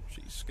nanoliquids and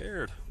she's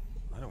scared.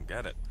 I don't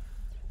get it.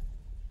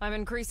 I'm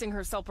increasing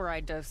her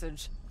sulfuride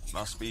dosage.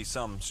 Must be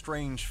some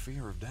strange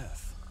fear of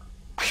death.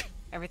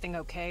 Everything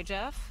okay,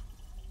 Jeff?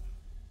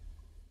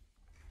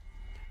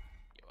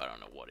 Yo, I don't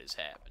know what is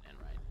happening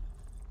right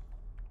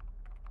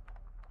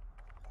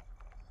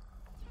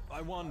now.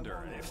 I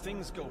wonder, if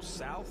things go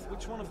south,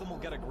 which one of them will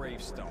get a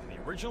gravestone?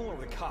 The original or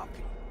the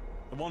copy?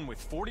 The one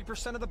with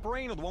 40% of the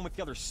brain or the one with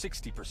the other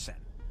 60%?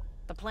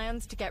 The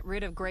plan's to get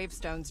rid of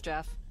gravestones,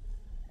 Jeff.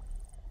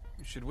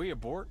 Should we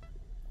abort?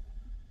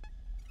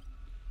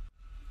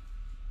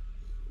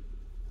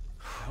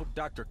 hope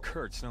Dr.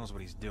 Kurtz knows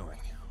what he's doing,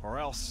 or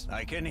else...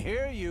 I can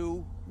hear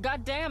you.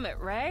 God damn it,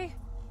 Ray.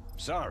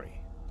 Sorry.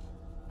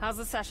 How's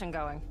the session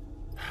going?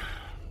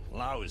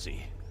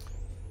 Lousy.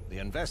 The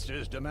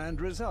investors demand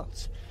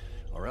results,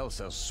 or else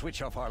they'll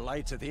switch off our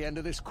lights at the end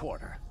of this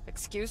quarter.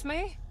 Excuse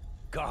me?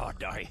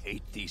 God, I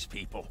hate these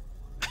people.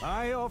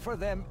 I offer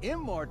them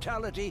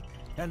immortality,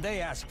 and they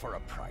ask for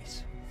a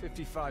price.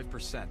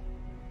 55%.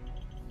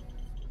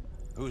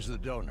 Who's the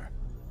donor?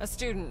 A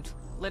student,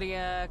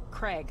 Lydia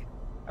Craig.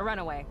 A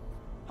runaway.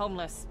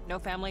 Homeless. No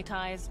family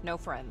ties, no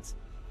friends.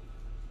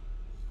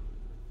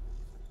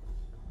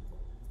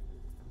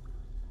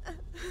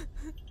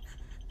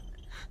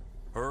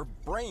 Her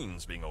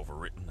brain's being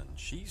overwritten and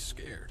she's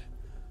scared.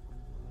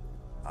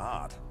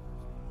 Odd.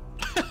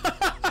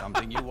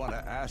 Something you want to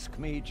ask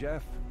me,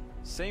 Jeff?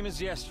 Same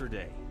as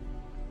yesterday.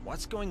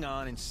 What's going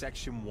on in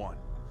Section 1?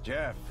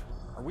 Jeff.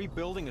 Are we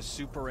building a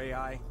super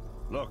AI?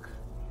 Look,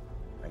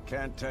 I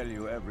can't tell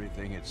you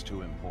everything, it's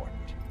too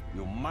important.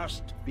 You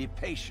must be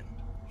patient.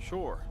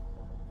 Sure.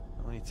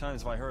 How many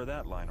times have I heard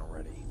that line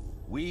already?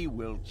 We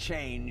will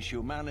change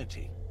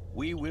humanity.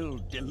 We will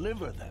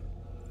deliver them.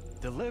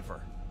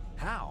 Deliver?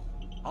 How?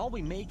 All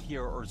we make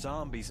here are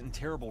zombies and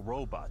terrible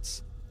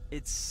robots.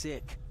 It's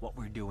sick, what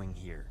we're doing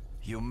here.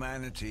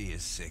 Humanity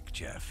is sick,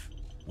 Jeff.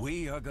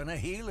 We are gonna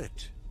heal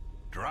it.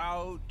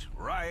 Drought,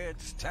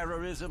 riots,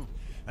 terrorism,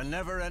 a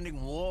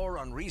never-ending war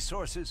on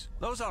resources.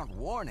 Those aren't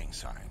warning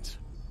signs.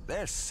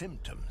 They're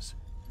symptoms.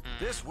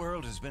 This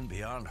world has been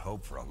beyond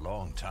hope for a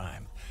long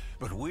time,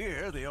 but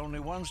we're the only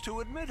ones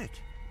to admit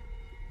it.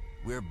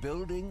 We're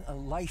building a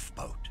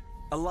lifeboat.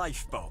 A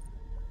lifeboat?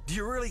 Do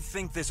you really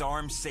think this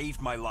arm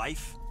saved my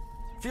life?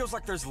 Feels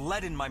like there's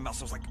lead in my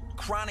muscles, like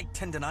chronic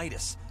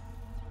tendonitis.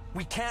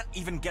 We can't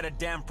even get a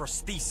damn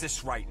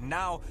prosthesis right.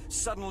 Now,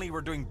 suddenly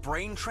we're doing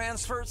brain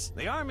transfers?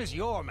 The arm is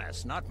your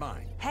mess, not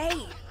mine.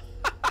 Hey!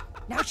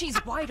 Now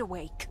she's wide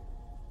awake.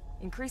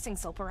 Increasing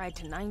sulfuride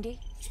to 90.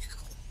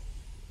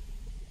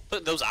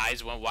 Look, those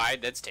eyes went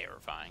wide. That's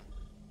terrifying.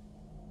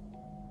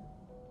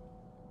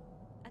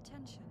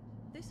 Attention.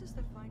 This is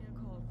the final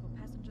call for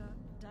passenger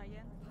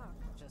Diane Park.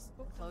 Just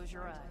close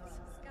your eyes.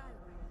 Skyway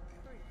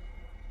 3,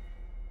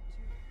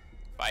 2.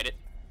 Fight it.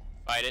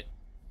 Fight it.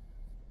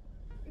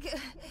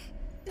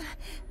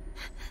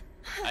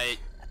 I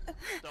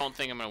don't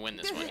think I'm gonna win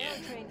this one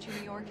yet. Train to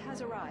New York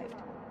has arrived.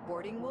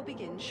 Boarding will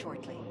begin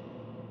shortly.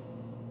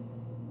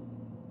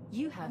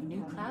 You have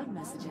new cloud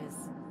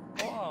messages.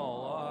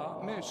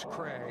 Well, Miss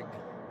Craig,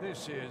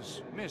 this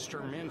is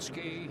Mr.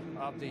 Minsky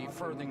of the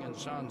Firthing &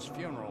 Sons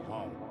Funeral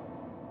Home.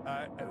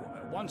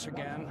 Once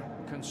again,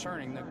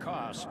 concerning the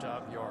cost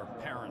of your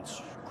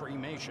parents'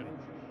 cremation,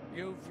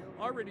 you've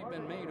already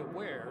been made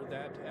aware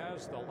that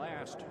as the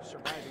last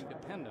surviving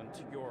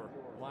dependent, you're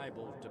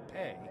liable to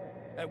pay.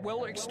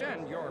 We'll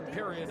extend your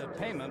period of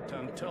payment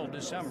until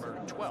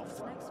December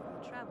 12th.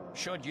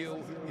 Should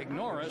you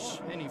ignore us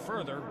any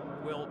further,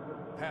 we'll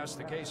pass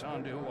the case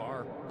on to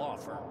our law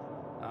firm.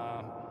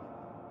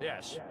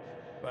 Yes,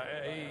 but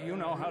you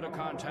know how to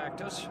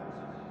contact us.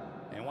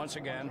 And once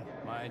again,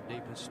 my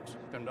deepest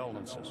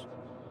condolences.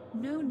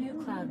 No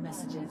new cloud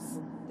messages.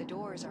 The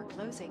doors are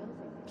closing.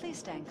 Please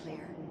stand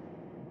clear.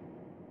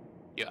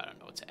 Yeah, I don't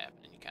know what's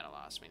happening. You kind of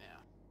lost me now.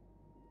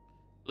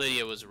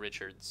 Lydia was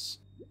Richard's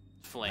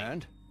fling.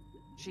 And?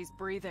 She's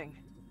breathing.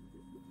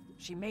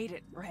 She made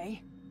it,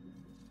 Ray.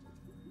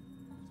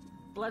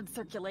 Blood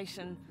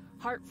circulation,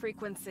 heart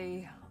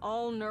frequency,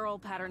 all neural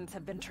patterns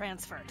have been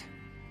transferred.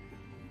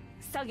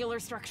 Cellular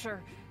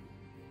structure.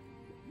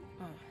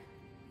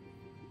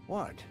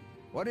 What?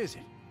 What is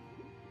it?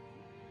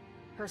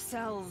 Her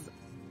cells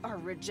are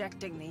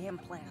rejecting the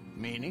implant.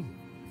 Meaning?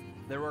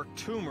 There are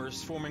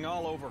tumors forming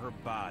all over her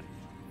body.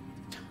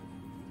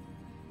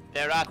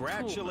 There are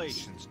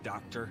Congratulations,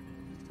 Doctor.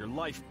 Your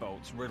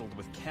lifeboat's riddled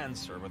with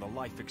cancer with a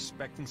life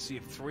expectancy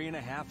of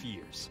 3.5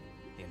 years.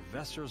 The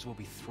investors will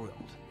be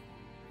thrilled.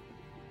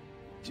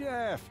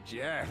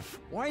 Jeff,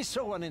 why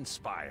so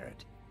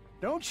uninspired?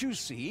 Don't you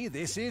see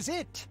this is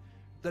it?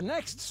 The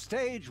next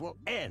stage will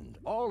end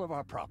all of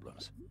our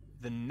problems.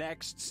 The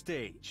next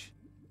stage.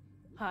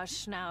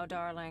 Hush now,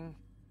 darling.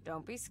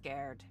 Don't be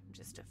scared.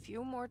 Just a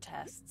few more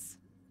tests.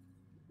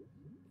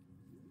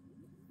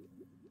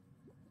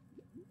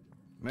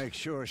 Make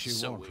sure she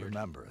So won't weird.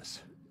 remember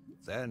us.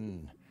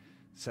 Then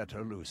set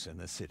her loose in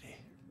the city.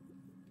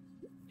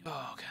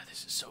 Oh god,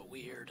 this is so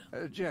weird.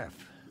 Jeff,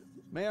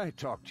 may I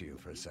talk to you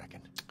for a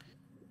second?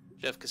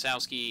 Jeff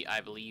Kosowski,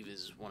 I believe,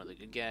 is one of the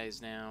good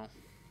guys now.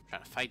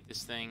 Trying to fight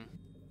this thing.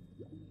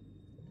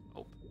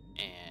 Oh,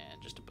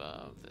 and just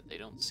above that they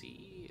don't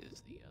see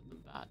is the other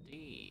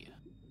body.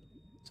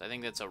 So I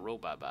think that's a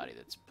robot body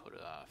that's put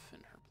off in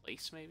her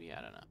place, maybe?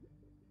 I don't know.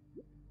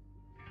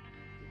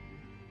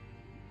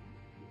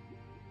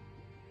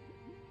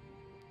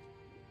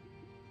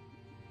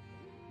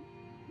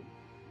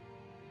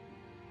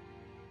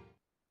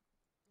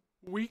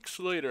 Weeks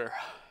later.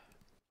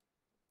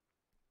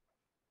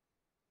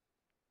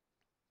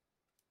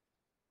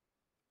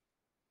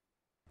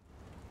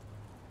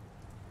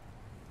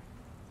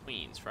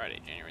 Queens,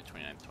 Friday, January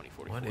 29th,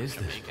 2044. What is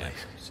this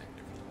place?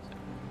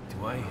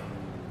 Do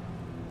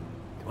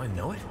I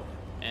know it?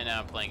 And now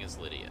I'm playing as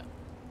Lydia.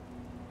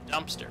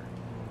 Dumpster.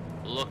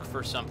 Look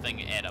for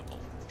something edible.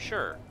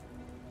 Sure.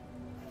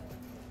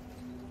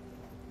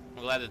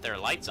 I'm glad that there are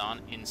lights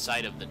on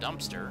inside of the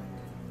dumpster.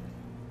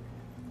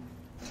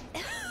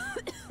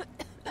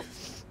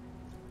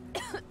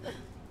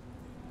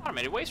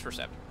 Automated waste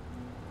receptor.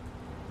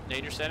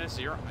 Danger status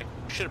 0. I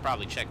should have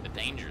probably checked the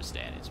danger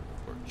status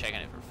before checking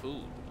it for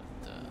food.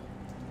 But,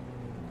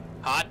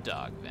 hot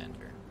dog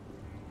vendor.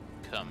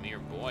 Come here,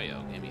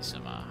 boyo. Give me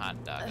some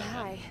hot dog.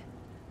 Hi.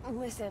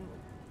 Listen.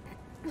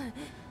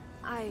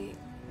 I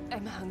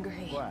am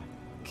hungry. What?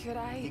 Could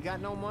I? You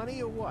got no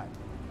money or what?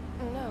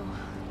 No.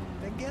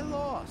 Then get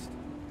lost.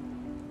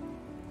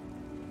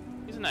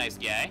 He's a nice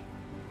guy.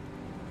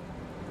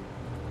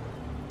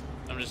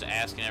 I'm just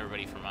asking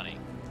everybody for money.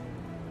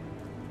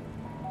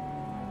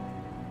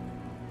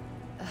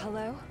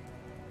 Hello?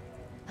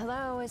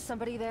 Hello, is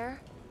somebody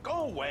there?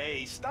 Go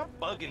away! Stop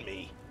bugging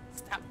me!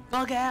 Stop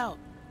bug out!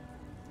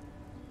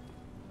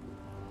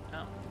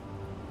 Oh.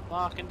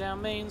 Walking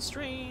down Main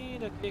Street,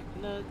 a kick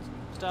nut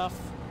stuff.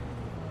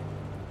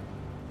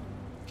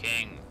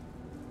 King.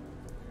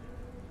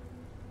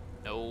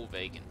 No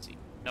vacancy.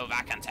 No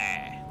vacancy.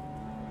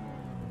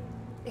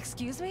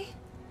 Excuse me?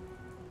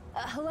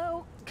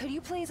 Hello? Could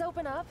you please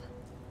open up?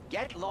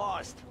 Get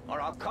lost,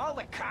 or I'll call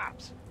the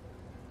cops!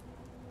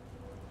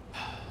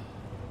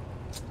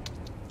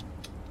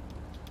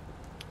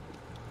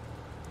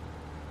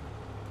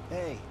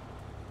 Hey,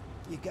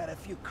 you got a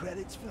few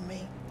credits for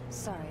me?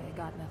 Sorry, I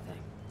got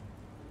nothing.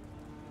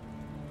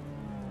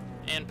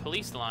 And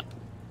police line.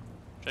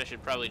 Which I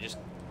should probably just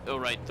go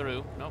right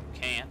through. Nope,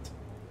 can't.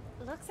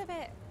 Looks a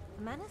bit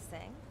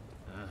menacing.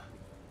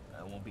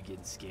 I won't be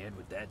getting scared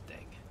with that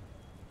thing.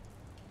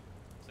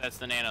 So that's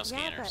the nano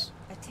scanners.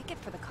 Yeah, but a ticket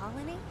for the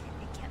colony?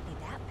 It can't be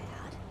that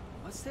bad.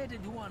 What's there to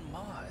do on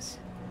Mars?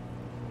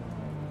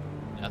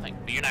 Nothing.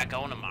 But you're not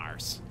going to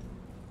Mars.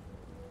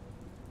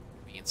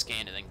 Being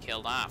scanned and then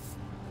killed off.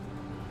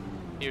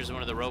 Here's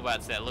one of the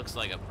robots that looks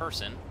like a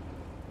person.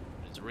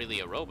 It's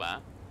really a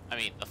robot. I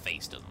mean, the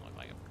face doesn't look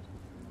like a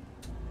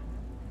person.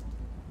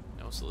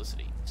 No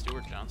solicity.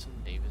 Stewart, Johnson,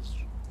 Davis.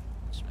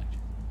 Respect.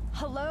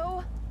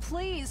 Hello?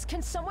 Please,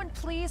 can someone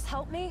please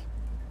help me?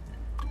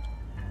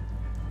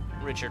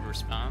 Richard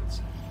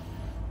responds.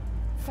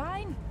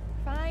 Fine,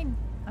 fine.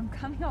 I'm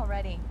coming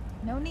already.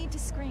 No need to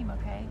scream,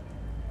 okay?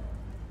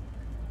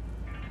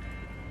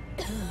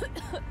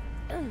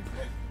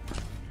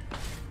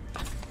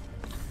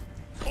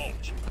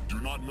 Halt! Do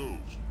not move.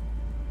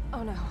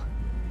 Oh no.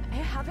 I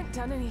haven't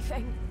done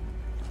anything.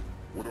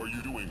 What are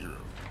you doing here?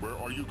 Where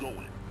are you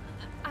going?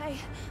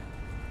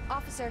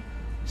 Officer,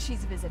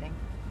 she's visiting.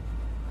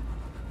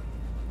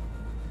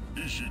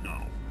 Is she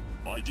now?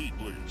 ID,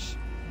 please.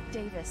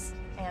 Davis,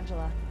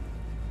 Angela.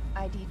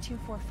 ID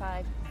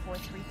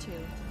 245432,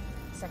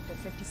 Sector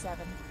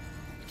 57,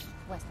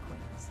 West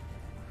Queens.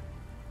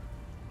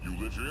 You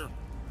live here?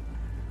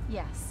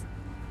 Yes.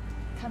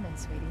 Come in,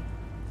 sweetie.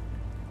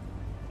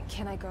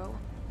 Can I go?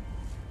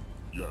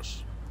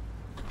 Yes.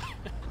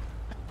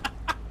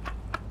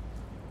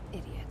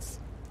 Idiots.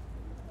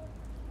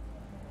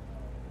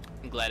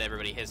 I'm glad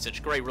everybody has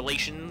such great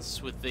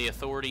relations with the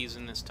authorities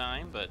in this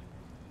time, but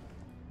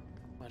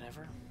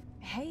whatever.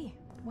 Hey,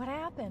 what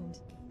happened?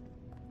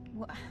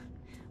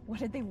 What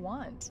did they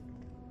want?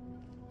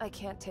 I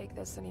can't take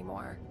this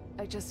anymore.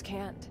 I just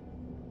can't.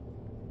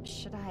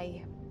 Should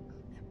I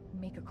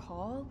make a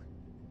call?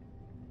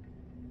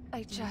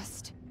 I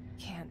just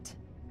can't.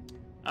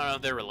 I don't know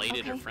if they're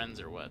related or Okay. friends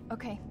or what.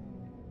 Okay.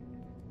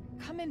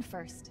 Come in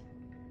first.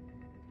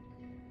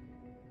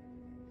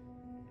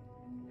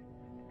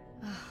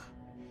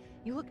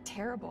 You look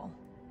terrible.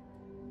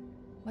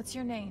 What's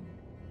your name?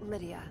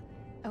 Lydia.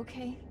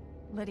 Okay,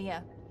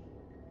 Lydia.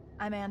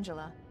 I'm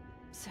Angela.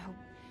 So,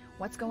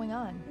 what's going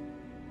on?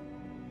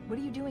 What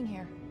are you doing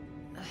here?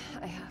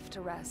 I have to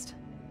rest.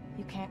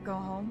 You can't go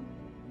home?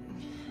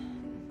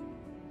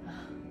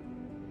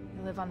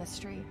 You live on the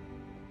street.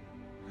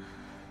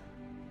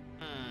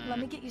 Let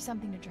me get you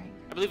something to drink.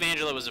 I believe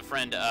Angela was a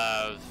friend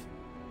of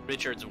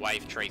Richard's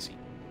wife, Tracy.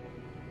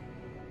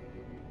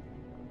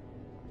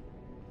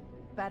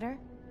 Better?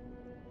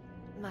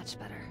 Much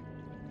better.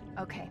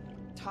 Okay,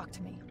 talk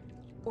to me.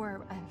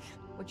 Or,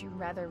 would you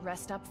rather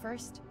rest up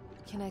first?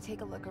 Can I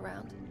take a look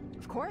around?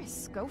 Of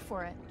course, go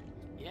for it.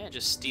 Yeah,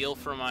 just steal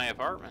from my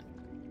apartment.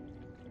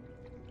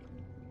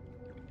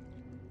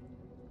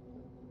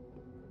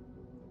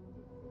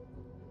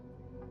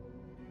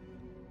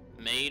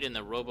 Made in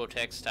the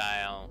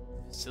Robotextile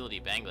facility,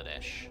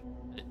 Bangladesh.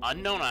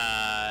 Unknown,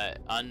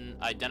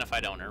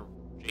 unidentified owner,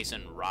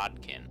 Jason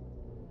Rodkin,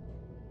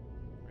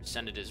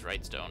 rescinded his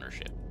rights to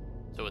ownership.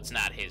 So it's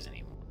not his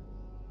anymore.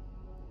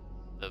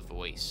 The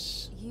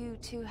voice. You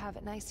two have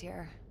it nice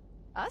here.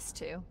 Us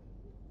two?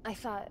 I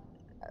thought,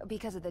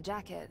 because of the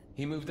jacket.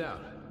 He moved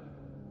out.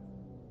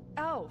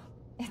 Oh,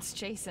 it's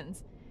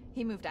Jason's.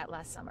 He moved out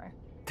last summer.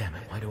 Damn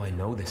it, why do I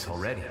know this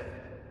already?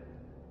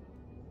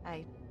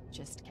 I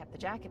just kept the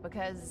jacket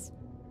because,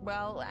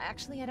 well,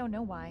 actually I don't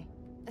know why.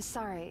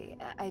 Sorry,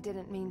 I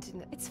didn't mean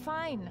to... It's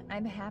fine.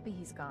 I'm happy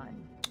he's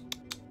gone.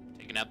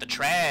 Taking out the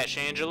trash,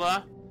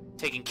 Angela.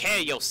 Taking care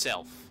of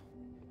yourself.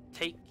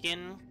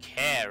 Taking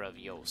care of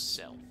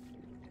yourself.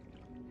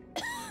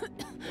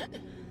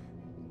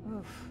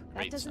 Oof, that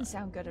Great doesn't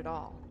son. sound good at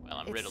all. Well,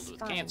 I'm riddled with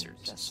fine, cancers,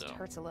 just so...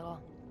 hurts a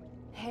little.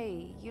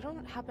 Hey, you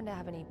don't happen to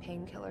have any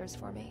painkillers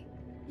for me?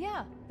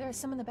 Yeah, there are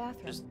some in the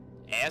bathroom. Just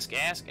ask,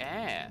 ask,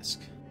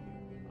 ask.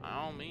 By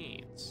all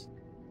means.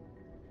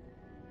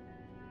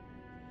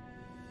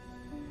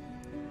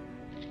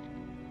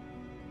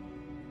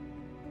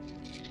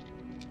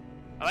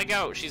 I like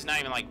how she's not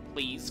even like,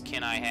 please,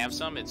 can I have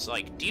some? It's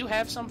like, do you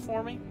have some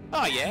for me?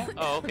 Oh, yeah?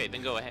 Oh, okay,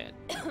 then go ahead.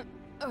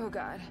 Oh,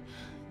 God.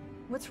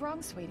 What's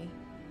wrong, sweetie?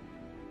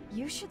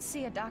 You should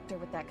see a doctor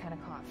with that kind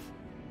of cough.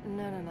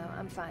 No,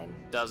 I'm fine.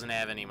 Doesn't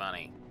have any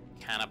money.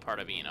 Kind of part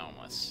of being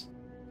homeless.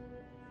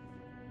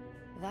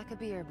 That could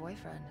be your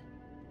boyfriend.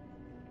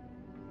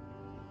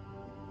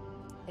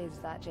 Is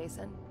that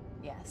Jason?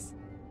 Yes.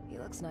 He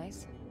looks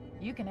nice.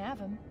 You can have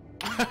him.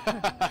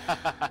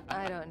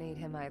 I don't need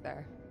him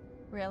either.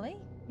 Really?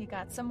 You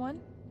got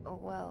someone?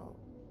 Well...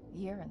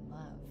 You're in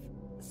love.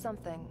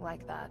 Something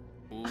like that.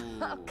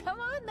 Oh, come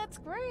on, that's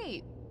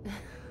great!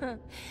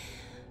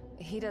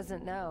 He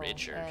doesn't know,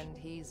 Richard. And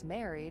he's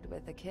married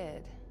with a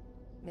kid.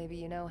 Maybe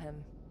you know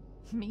him.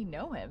 Me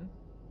know him?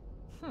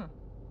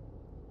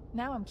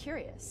 Now I'm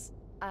curious.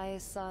 I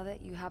saw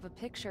that you have a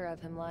picture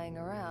of him lying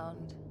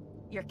around.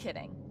 You're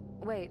kidding.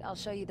 Wait, I'll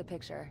show you the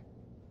picture.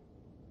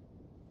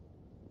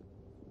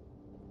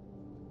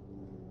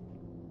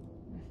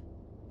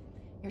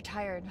 You're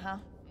tired, huh?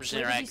 Just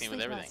Where did you interacting with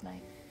sleep everything. last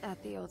night?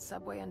 At the old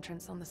subway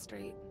entrance on the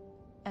street.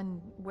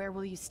 And where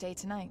will you stay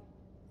tonight?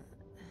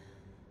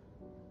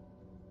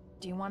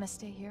 Do you want to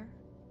stay here?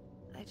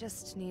 I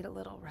just need a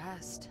little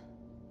rest.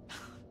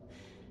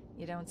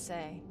 You don't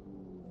say.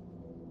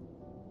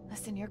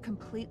 Listen, you're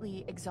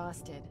completely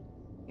exhausted.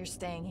 You're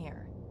staying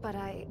here. But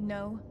I...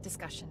 No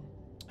discussion.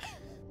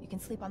 You can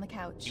sleep on the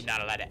couch. You're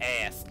not allowed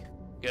to ask.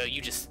 Girl,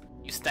 you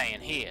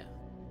staying here.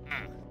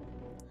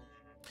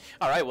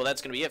 Alright, well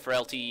that's going to be it for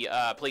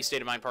LT Play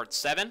State of Mind Part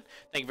 7.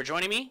 Thank you for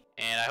joining me,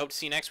 and I hope to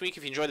see you next week.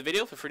 If you enjoyed the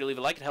video, feel free to leave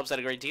a like. It helps out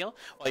a great deal.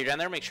 While you're down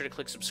there, make sure to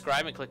click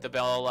subscribe and click the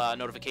bell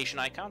notification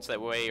icon, so that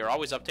way you're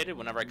always updated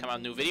whenever I come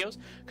out with new videos.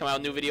 Come out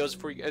with new videos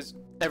for you guys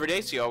every day,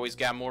 so you always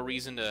got more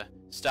reason to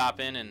stop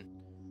in, and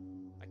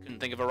I couldn't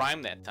think of a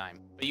rhyme that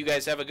time. But you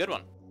guys have a good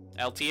one.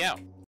 LT out.